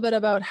chatted a little bit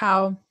about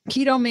how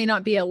keto may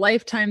not be a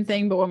lifetime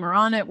thing, but when we're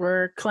on it,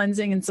 we're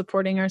cleansing and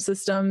supporting our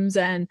systems.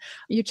 And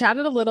you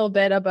chatted a little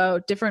bit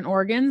about different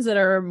organs that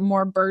are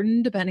more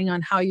burdened depending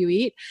on how you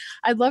eat.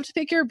 I'd love to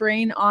pick your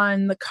brain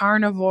on the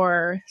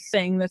carnivore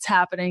thing that's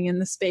happening in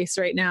the space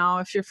right now.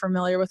 If you're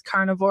familiar with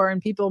carnivore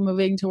and people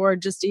moving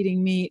toward just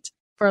eating meat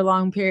for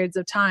long periods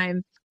of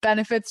time,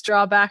 benefits,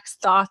 drawbacks,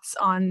 thoughts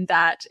on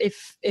that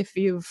if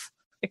you've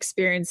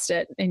experienced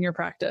it in your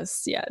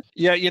practice yet?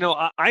 Yeah,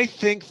 I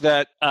think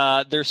that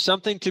there's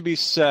something to be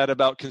said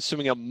about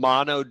consuming a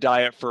mono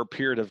diet for a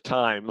period of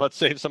time. Let's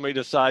say if somebody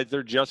decides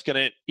they're just going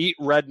to eat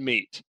red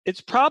meat.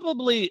 It's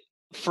probably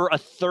for a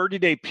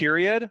 30-day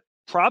period,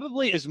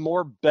 probably is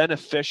more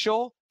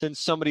beneficial than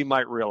somebody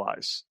might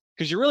realize.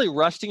 Because you're really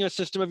resting a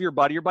system of your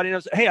body. Your body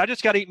knows, hey, I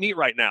just got to eat meat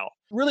right now.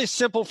 Really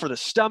simple for the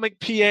stomach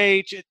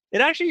pH.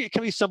 It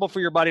can be simple for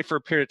your body for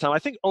a period of time. I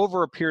think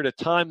over a period of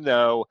time,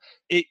 though,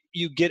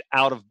 you get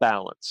out of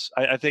balance.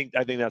 I think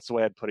that's the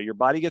way I'd put it. Your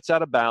body gets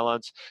out of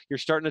balance. You're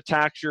starting to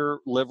tax your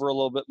liver a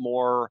little bit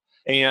more,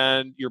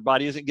 and your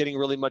body isn't getting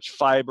really much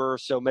fiber.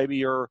 So maybe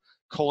your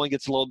colon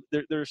gets a little,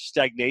 there's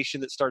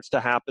stagnation that starts to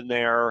happen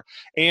there.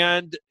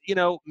 And,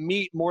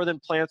 meat more than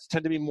plants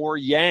tend to be more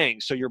yang.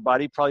 So your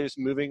body probably is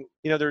moving,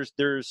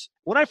 there's,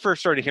 when I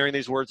first started hearing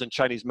these words in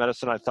Chinese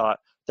medicine, I thought,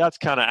 that's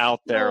kind of out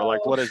there.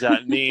 Like, what does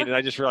that mean? And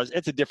I just realized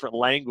it's a different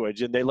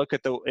language. And they look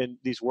at and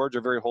these words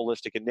are very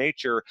holistic in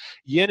nature.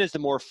 Yin is the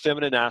more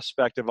feminine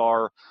aspect of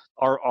our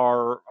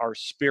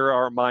spirit,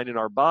 our mind, and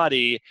our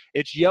body.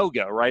 It's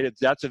yoga, right?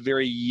 That's a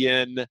very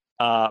yin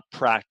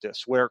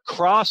practice, where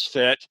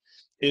CrossFit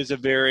is a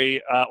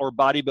very, or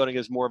bodybuilding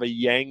is more of a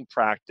yang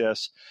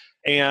practice.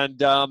 And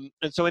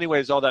so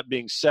anyways, all that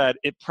being said,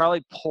 it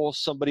probably pulls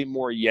somebody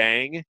more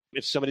yang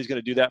if somebody's going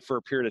to do that for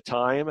a period of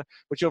time,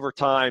 which over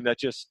time,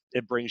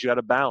 it brings you out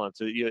of balance.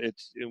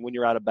 When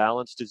you're out of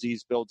balance,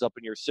 disease builds up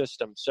in your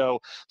system. So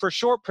for a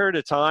short period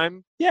of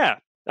time, yeah,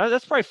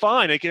 that's probably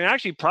fine. It can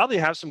actually probably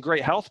have some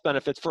great health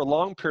benefits. For a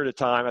long period of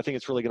time, I think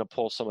it's really going to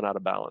pull someone out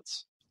of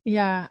balance.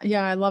 Yeah,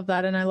 I love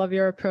that. And I love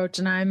your approach.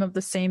 And I'm of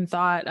the same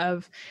thought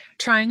of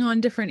trying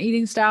on different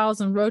eating styles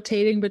and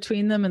rotating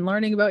between them and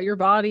learning about your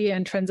body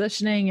and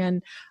transitioning.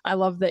 And I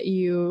love that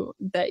you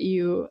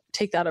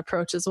take that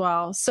approach as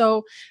well.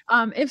 So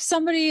if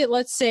somebody,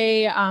 let's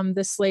say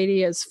this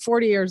lady is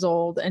 40 years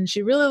old and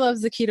she really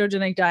loves the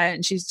ketogenic diet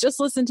and she's just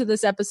listened to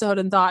this episode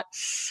and thought,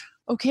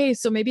 okay,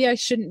 so maybe I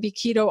shouldn't be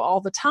keto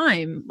all the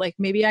time. Like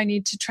maybe I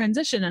need to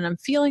transition and I'm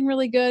feeling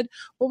really good.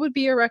 What would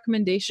be your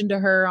recommendation to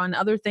her on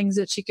other things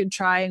that she could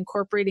try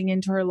incorporating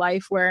into her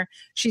life where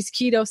she's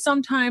keto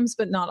sometimes,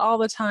 but not all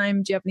the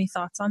time? Do you have any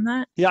thoughts on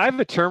that? Yeah, I have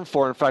a term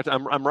for it. In fact,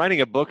 I'm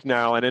writing a book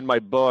now, and in my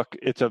book,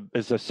 it's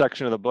a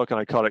section of the book, and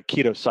I call it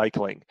keto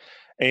cycling.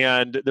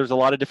 And there's a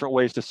lot of different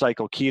ways to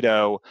cycle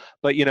keto.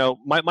 But,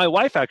 my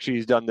wife actually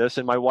has done this,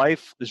 and my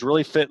wife is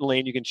really fit and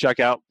lean. You can check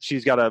out,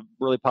 she's got a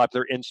really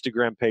popular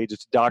Instagram page.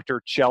 It's Dr.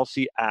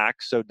 Chelsea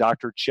Axe. So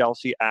Dr.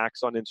 Chelsea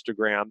Axe on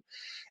Instagram.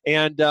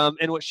 And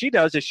what she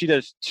does is she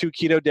does 2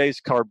 keto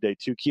days, carb day,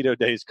 2 keto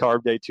days,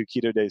 carb day, 2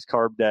 keto days,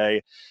 carb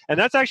day. And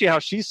that's actually how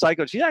she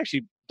cycled. She's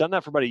actually done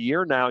that for about a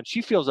year now, and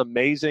she feels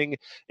amazing.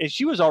 And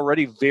she was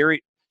already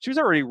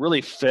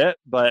really fit,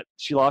 but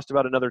she lost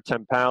about another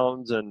 10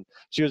 pounds, and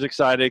she was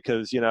excited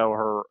because,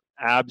 her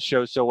abs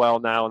show so well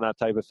now and that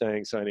type of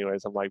thing. So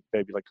anyways, I'm like,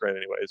 baby, look great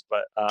anyways.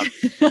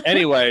 But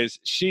anyways,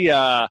 she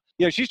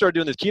started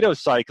doing this keto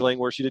cycling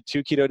where she did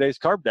 2 keto days,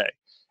 carb day.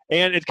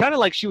 And it's kind of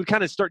like she would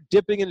kind of start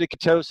dipping into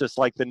ketosis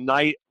like the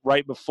night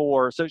right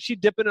before. So she'd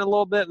dip in a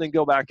little bit and then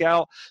go back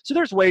out. So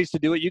there's ways to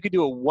do it. You could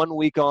do a 1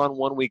 week on,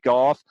 1 week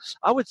off.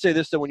 I would say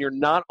this, though, when you're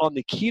not on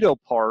the keto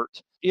part,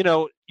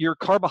 your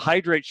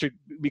carbohydrates should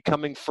be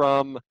coming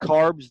from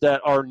carbs that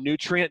are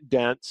nutrient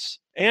dense.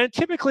 And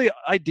typically,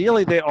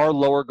 ideally, they are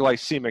lower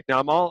glycemic.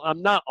 Now,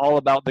 I'm not all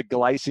about the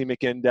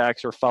glycemic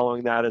index or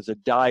following that as a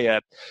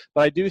diet,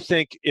 but I do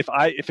think if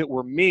it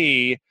were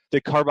me, the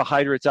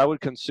carbohydrates I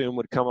would consume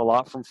would come a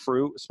lot from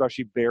fruit,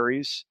 especially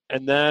berries.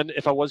 And then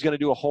if I was going to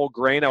do a whole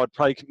grain, I would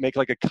probably make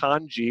like a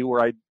congee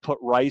where I'd put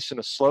rice in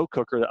a slow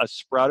cooker, a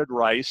sprouted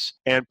rice,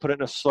 and put it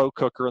in a slow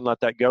cooker and let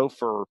that go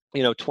for,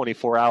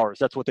 24 hours.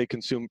 That's what they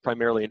consume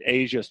primarily in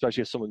Asia,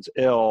 especially if someone's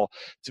ill.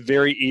 It's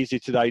very easy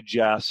to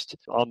digest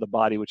on the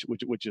body, which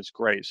is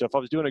great. So if I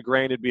was doing a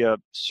grain, it'd be a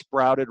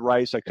sprouted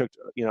rice I cooked,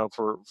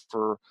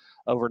 for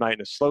overnight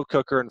in a slow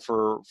cooker. And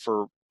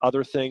for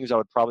other things, I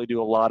would probably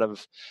do a lot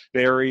of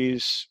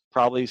berries,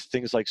 probably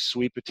things like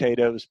sweet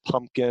potatoes,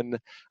 pumpkin,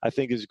 I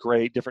think is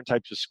great. Different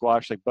types of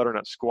squash, like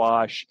butternut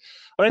squash.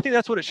 But I think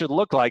that's what it should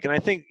look like. And I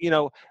think,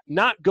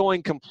 not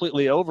going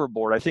completely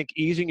overboard. I think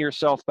easing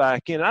yourself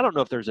back in. I don't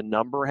know if there's a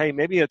number. Hey,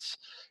 maybe it's,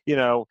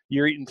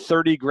 you're eating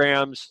 30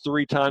 grams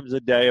 3 times a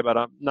day,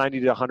 about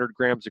 90 to 100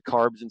 grams of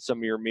carbs in some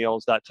of your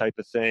meals, that type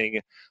of thing.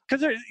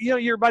 Because,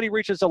 your body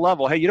reaches a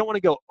level. Hey, you don't want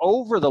to go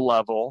over the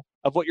level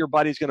of what your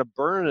body's going to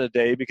burn in a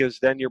day, because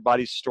then your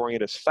body's storing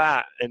it as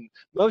fat. And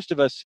most of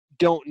us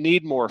don't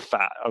need more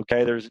fat.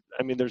 Okay. There's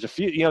a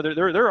few,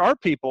 there are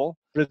people,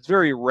 but it's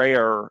very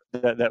rare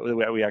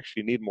that we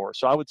actually need more.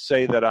 So I would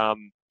say that,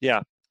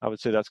 I would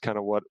say that's kind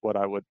of what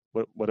it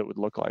would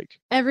look like.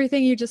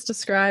 Everything you just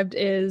described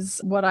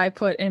is what I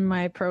put in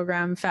my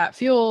program, Fat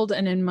Fueled,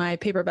 and in my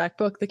paperback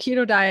book, The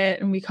Keto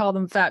Diet, and we call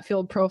them Fat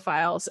Fueled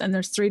profiles. And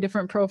there's 3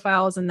 different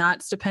profiles, and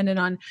that's dependent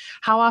on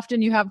how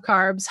often you have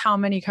carbs, how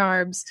many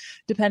carbs,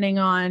 depending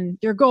on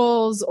your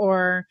goals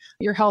or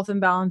your health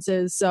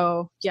imbalances.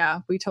 So yeah,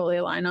 we totally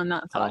align on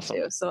that thought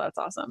too. So that's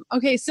awesome.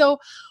 Okay. So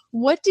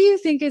what do you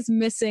think is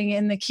missing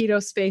in the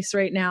keto space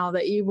right now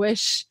that you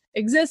wish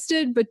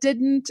existed but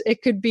didn't.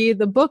 It could be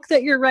the book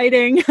that you're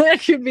writing.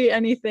 It could be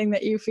anything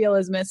that you feel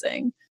is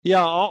missing.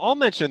 Yeah, I'll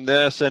mention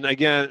this, and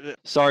again,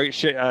 sorry,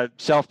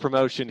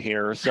 self-promotion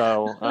here.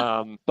 So,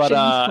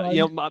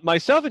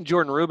 myself and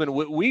Jordan Rubin,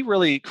 we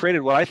really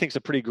created what I think is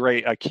a pretty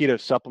great keto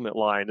supplement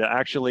line that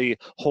actually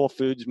Whole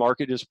Foods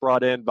Market just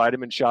brought in,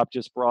 Vitamin Shop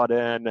just brought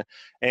in,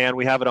 and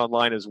we have it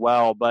online as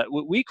well. But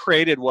we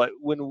created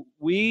when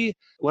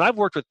I've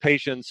worked with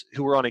patients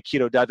who were on a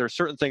keto diet, there are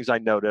certain things I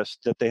noticed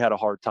that they had a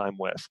hard time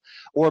with,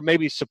 or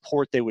maybe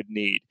support they would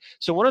need.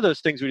 So one of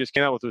those things we just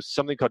came out with was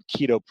something called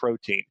keto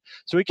protein.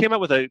 So we came out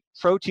with a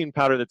protein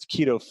powder that's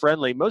keto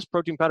friendly. Most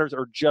protein powders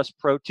are just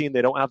protein.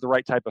 They don't have the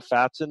right type of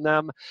fats in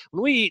them.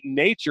 When we eat in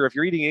nature, if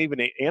you're eating even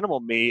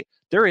animal meat,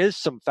 there is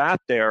some fat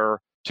there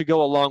to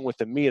go along with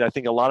the meat. I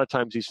think a lot of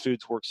times these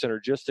foods work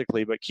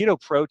synergistically, but keto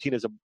protein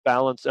is a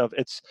balance of,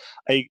 it's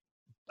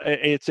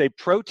a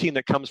protein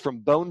that comes from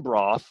bone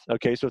broth.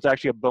 Okay, so it's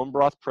actually a bone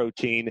broth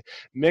protein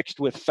mixed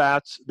with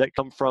fats that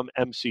come from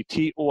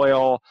MCT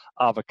oil,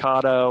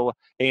 avocado,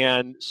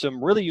 and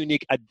some really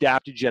unique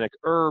adaptogenic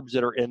herbs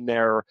that are in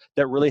there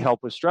that really help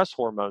with stress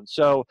hormones.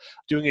 So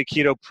doing a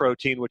keto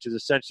protein, which is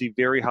essentially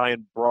very high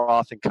in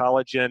broth and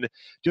collagen,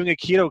 doing a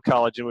keto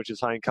collagen, which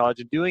is high in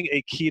collagen, doing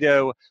a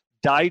keto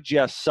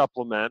digest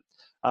supplement.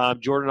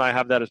 Jordan and I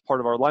have that as part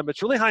of our line, but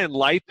it's really high in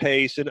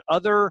lipase and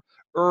other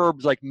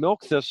herbs like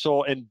milk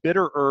thistle and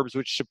bitter herbs,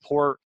 which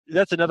support,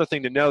 that's another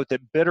thing to note,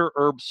 that bitter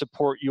herbs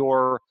support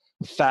your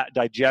fat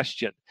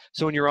digestion.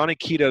 So when you're on a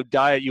keto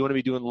diet, you want to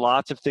be doing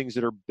lots of things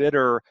that are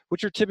bitter,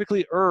 which are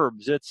typically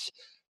herbs. It's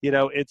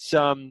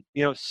cinnamon,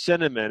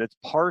 it's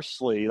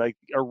parsley, like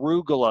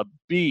arugula,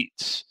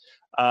 beets,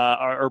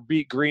 or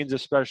beet greens,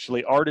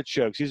 especially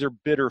artichokes. These are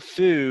bitter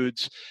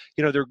foods.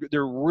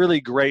 They're really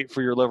great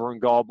for your liver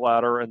and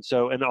gallbladder, and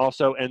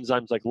also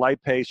enzymes like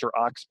lipase or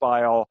ox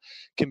bile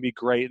can be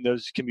great, and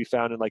those can be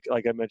found in like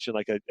I mentioned,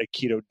 like a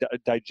keto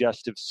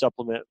digestive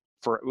supplement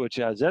which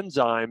has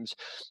enzymes.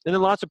 And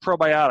then lots of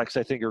probiotics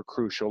I think are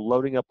crucial,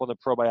 loading up on the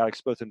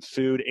probiotics both in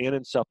food and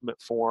in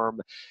supplement form.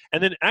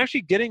 And then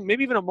actually getting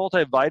maybe even a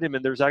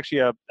multivitamin. There's actually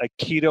a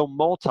keto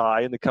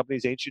multi in the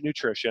company's Ancient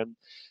Nutrition,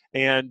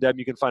 and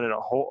you can find it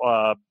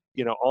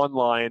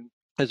online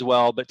as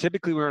well. But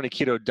typically we're on a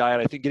keto diet.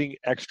 I think getting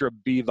extra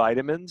B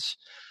vitamins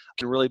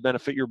can really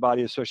benefit your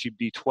body, especially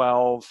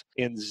B12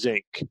 and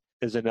zinc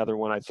is another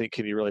one I think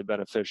can be really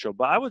beneficial.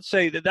 But I would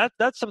say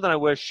that's something I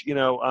wish,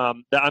 that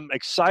I'm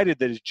excited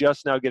that is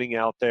just now getting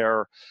out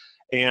there.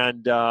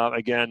 And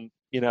again,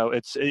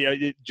 it's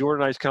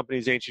Jordan and I's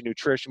company's Ancient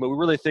Nutrition, but we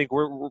really think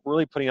we're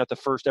really putting out the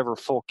first ever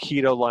full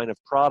keto line of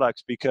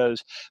products,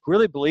 because we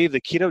really believe the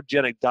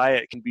ketogenic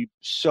diet can be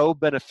so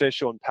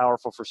beneficial and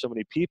powerful for so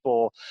many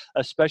people,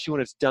 especially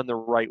when it's done the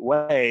right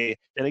way.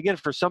 And again,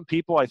 for some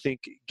people, I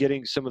think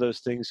getting some of those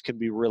things can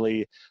be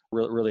really,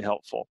 really, really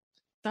helpful.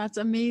 That's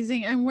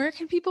amazing. And where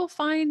can people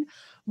find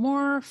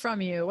more from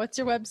you? What's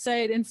your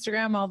website,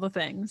 Instagram, all the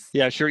things?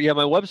 Yeah, sure. Yeah,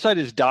 my website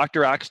is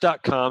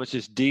draxe.com. It's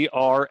just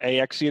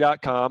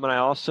draxe.com. And I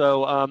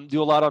also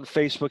do a lot on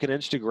Facebook and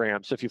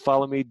Instagram. So if you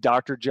follow me,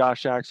 Dr.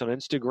 Josh Axe on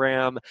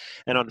Instagram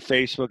and on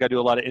Facebook, I do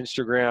a lot of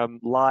Instagram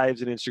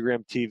lives and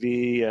Instagram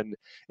TV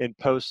and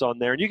posts on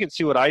there. And you can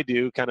see what I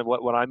do, kind of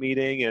what I'm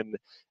eating, and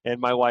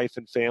my wife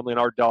and family and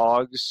our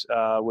dogs,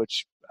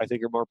 which I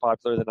think are more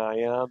popular than I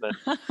am.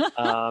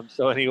 And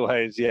so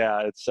anyways,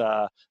 yeah, it's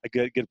a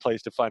good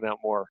place to find out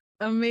more.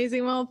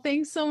 Amazing. Well,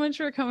 thanks so much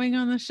for coming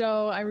on the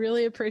show. I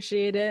really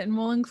appreciate it. And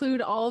we'll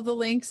include all of the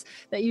links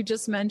that you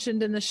just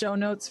mentioned in the show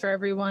notes for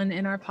everyone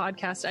in our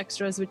podcast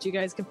extras, which you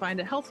guys can find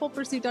at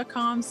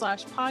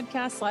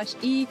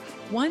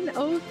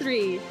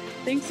healthfulpursuit.com/podcast/E103.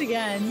 Thanks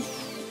again.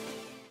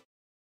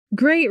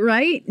 Great,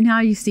 right?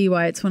 Now you see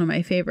why it's one of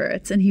my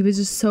favorites. And he was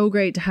just so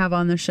great to have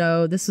on the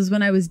show. This was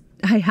when I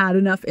had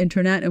enough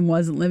internet and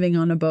wasn't living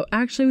on a boat.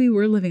 Actually, we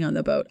were living on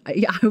the boat.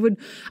 I would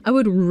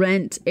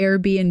rent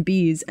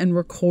Airbnbs and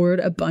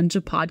record a bunch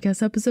of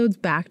podcast episodes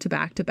back to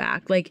back to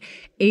back, like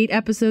 8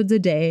 episodes a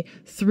day,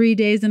 3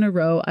 days in a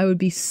row. I would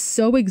be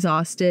so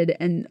exhausted,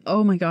 and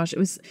oh my gosh, it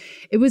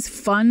was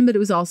fun, but it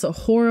was also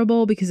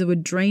horrible because it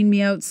would drain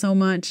me out so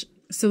much.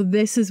 So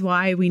this is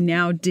why we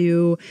now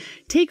do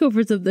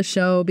takeovers of the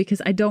show,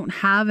 because I don't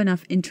have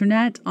enough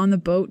internet on the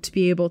boat to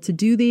be able to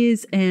do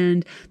these,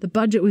 and the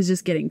budget was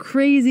just getting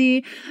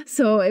crazy.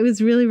 So it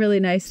was really, really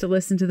nice to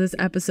listen to this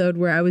episode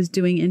where I was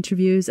doing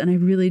interviews, and I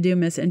really do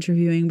miss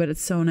interviewing, but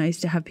it's so nice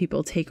to have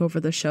people take over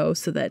the show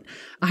so that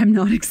I'm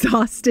not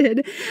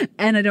exhausted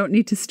and I don't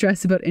need to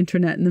stress about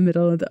internet in the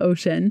middle of the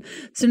ocean.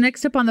 So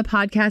next up on the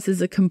podcast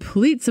is a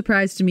complete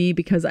surprise to me,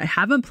 because I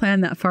haven't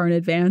planned that far in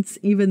advance,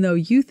 even though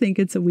you think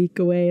it's a week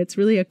away. It's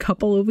really a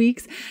couple of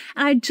weeks,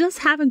 and I just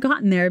haven't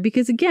gotten there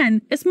because,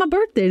 again, it's my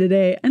birthday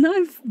today and I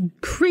have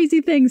crazy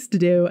things to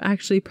do.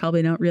 Actually,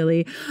 probably not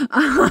really.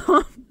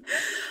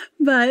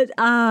 But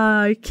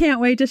I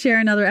can't wait to share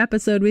another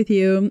episode with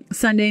you.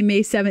 Sunday,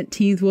 May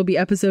 17th will be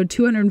episode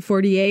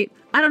 248.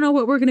 I don't know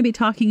what we're going to be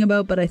talking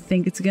about, but I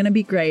think it's going to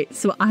be great.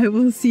 So I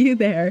will see you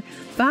there.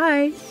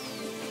 Bye.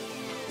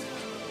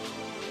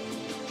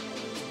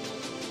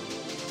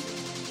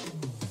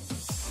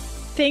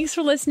 Thanks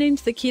for listening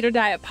to the Keto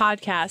Diet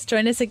Podcast.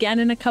 Join us again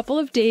in a couple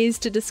of days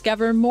to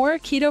discover more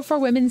Keto for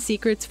Women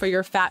secrets for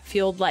your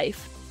fat-fueled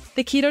life.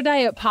 The Keto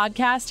Diet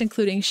Podcast,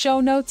 including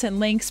show notes and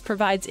links,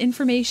 provides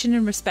information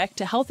in respect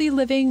to healthy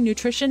living,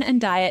 nutrition,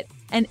 and diet,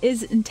 and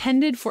is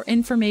intended for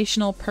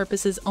informational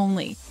purposes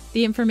only.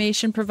 The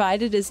information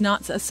provided is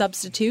not a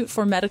substitute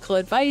for medical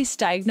advice,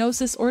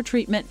 diagnosis, or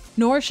treatment,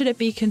 nor should it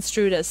be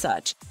construed as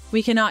such.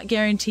 We cannot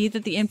guarantee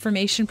that the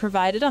information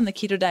provided on the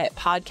Keto Diet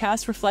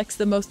Podcast reflects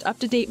the most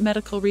up-to-date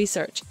medical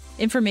research.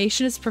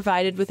 Information is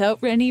provided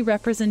without any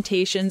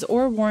representations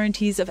or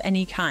warranties of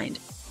any kind.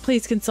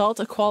 Please consult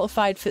a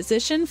qualified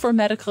physician for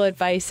medical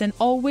advice and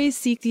always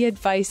seek the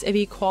advice of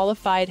a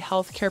qualified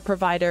healthcare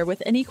provider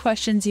with any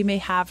questions you may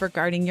have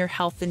regarding your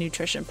health and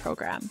nutrition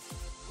program.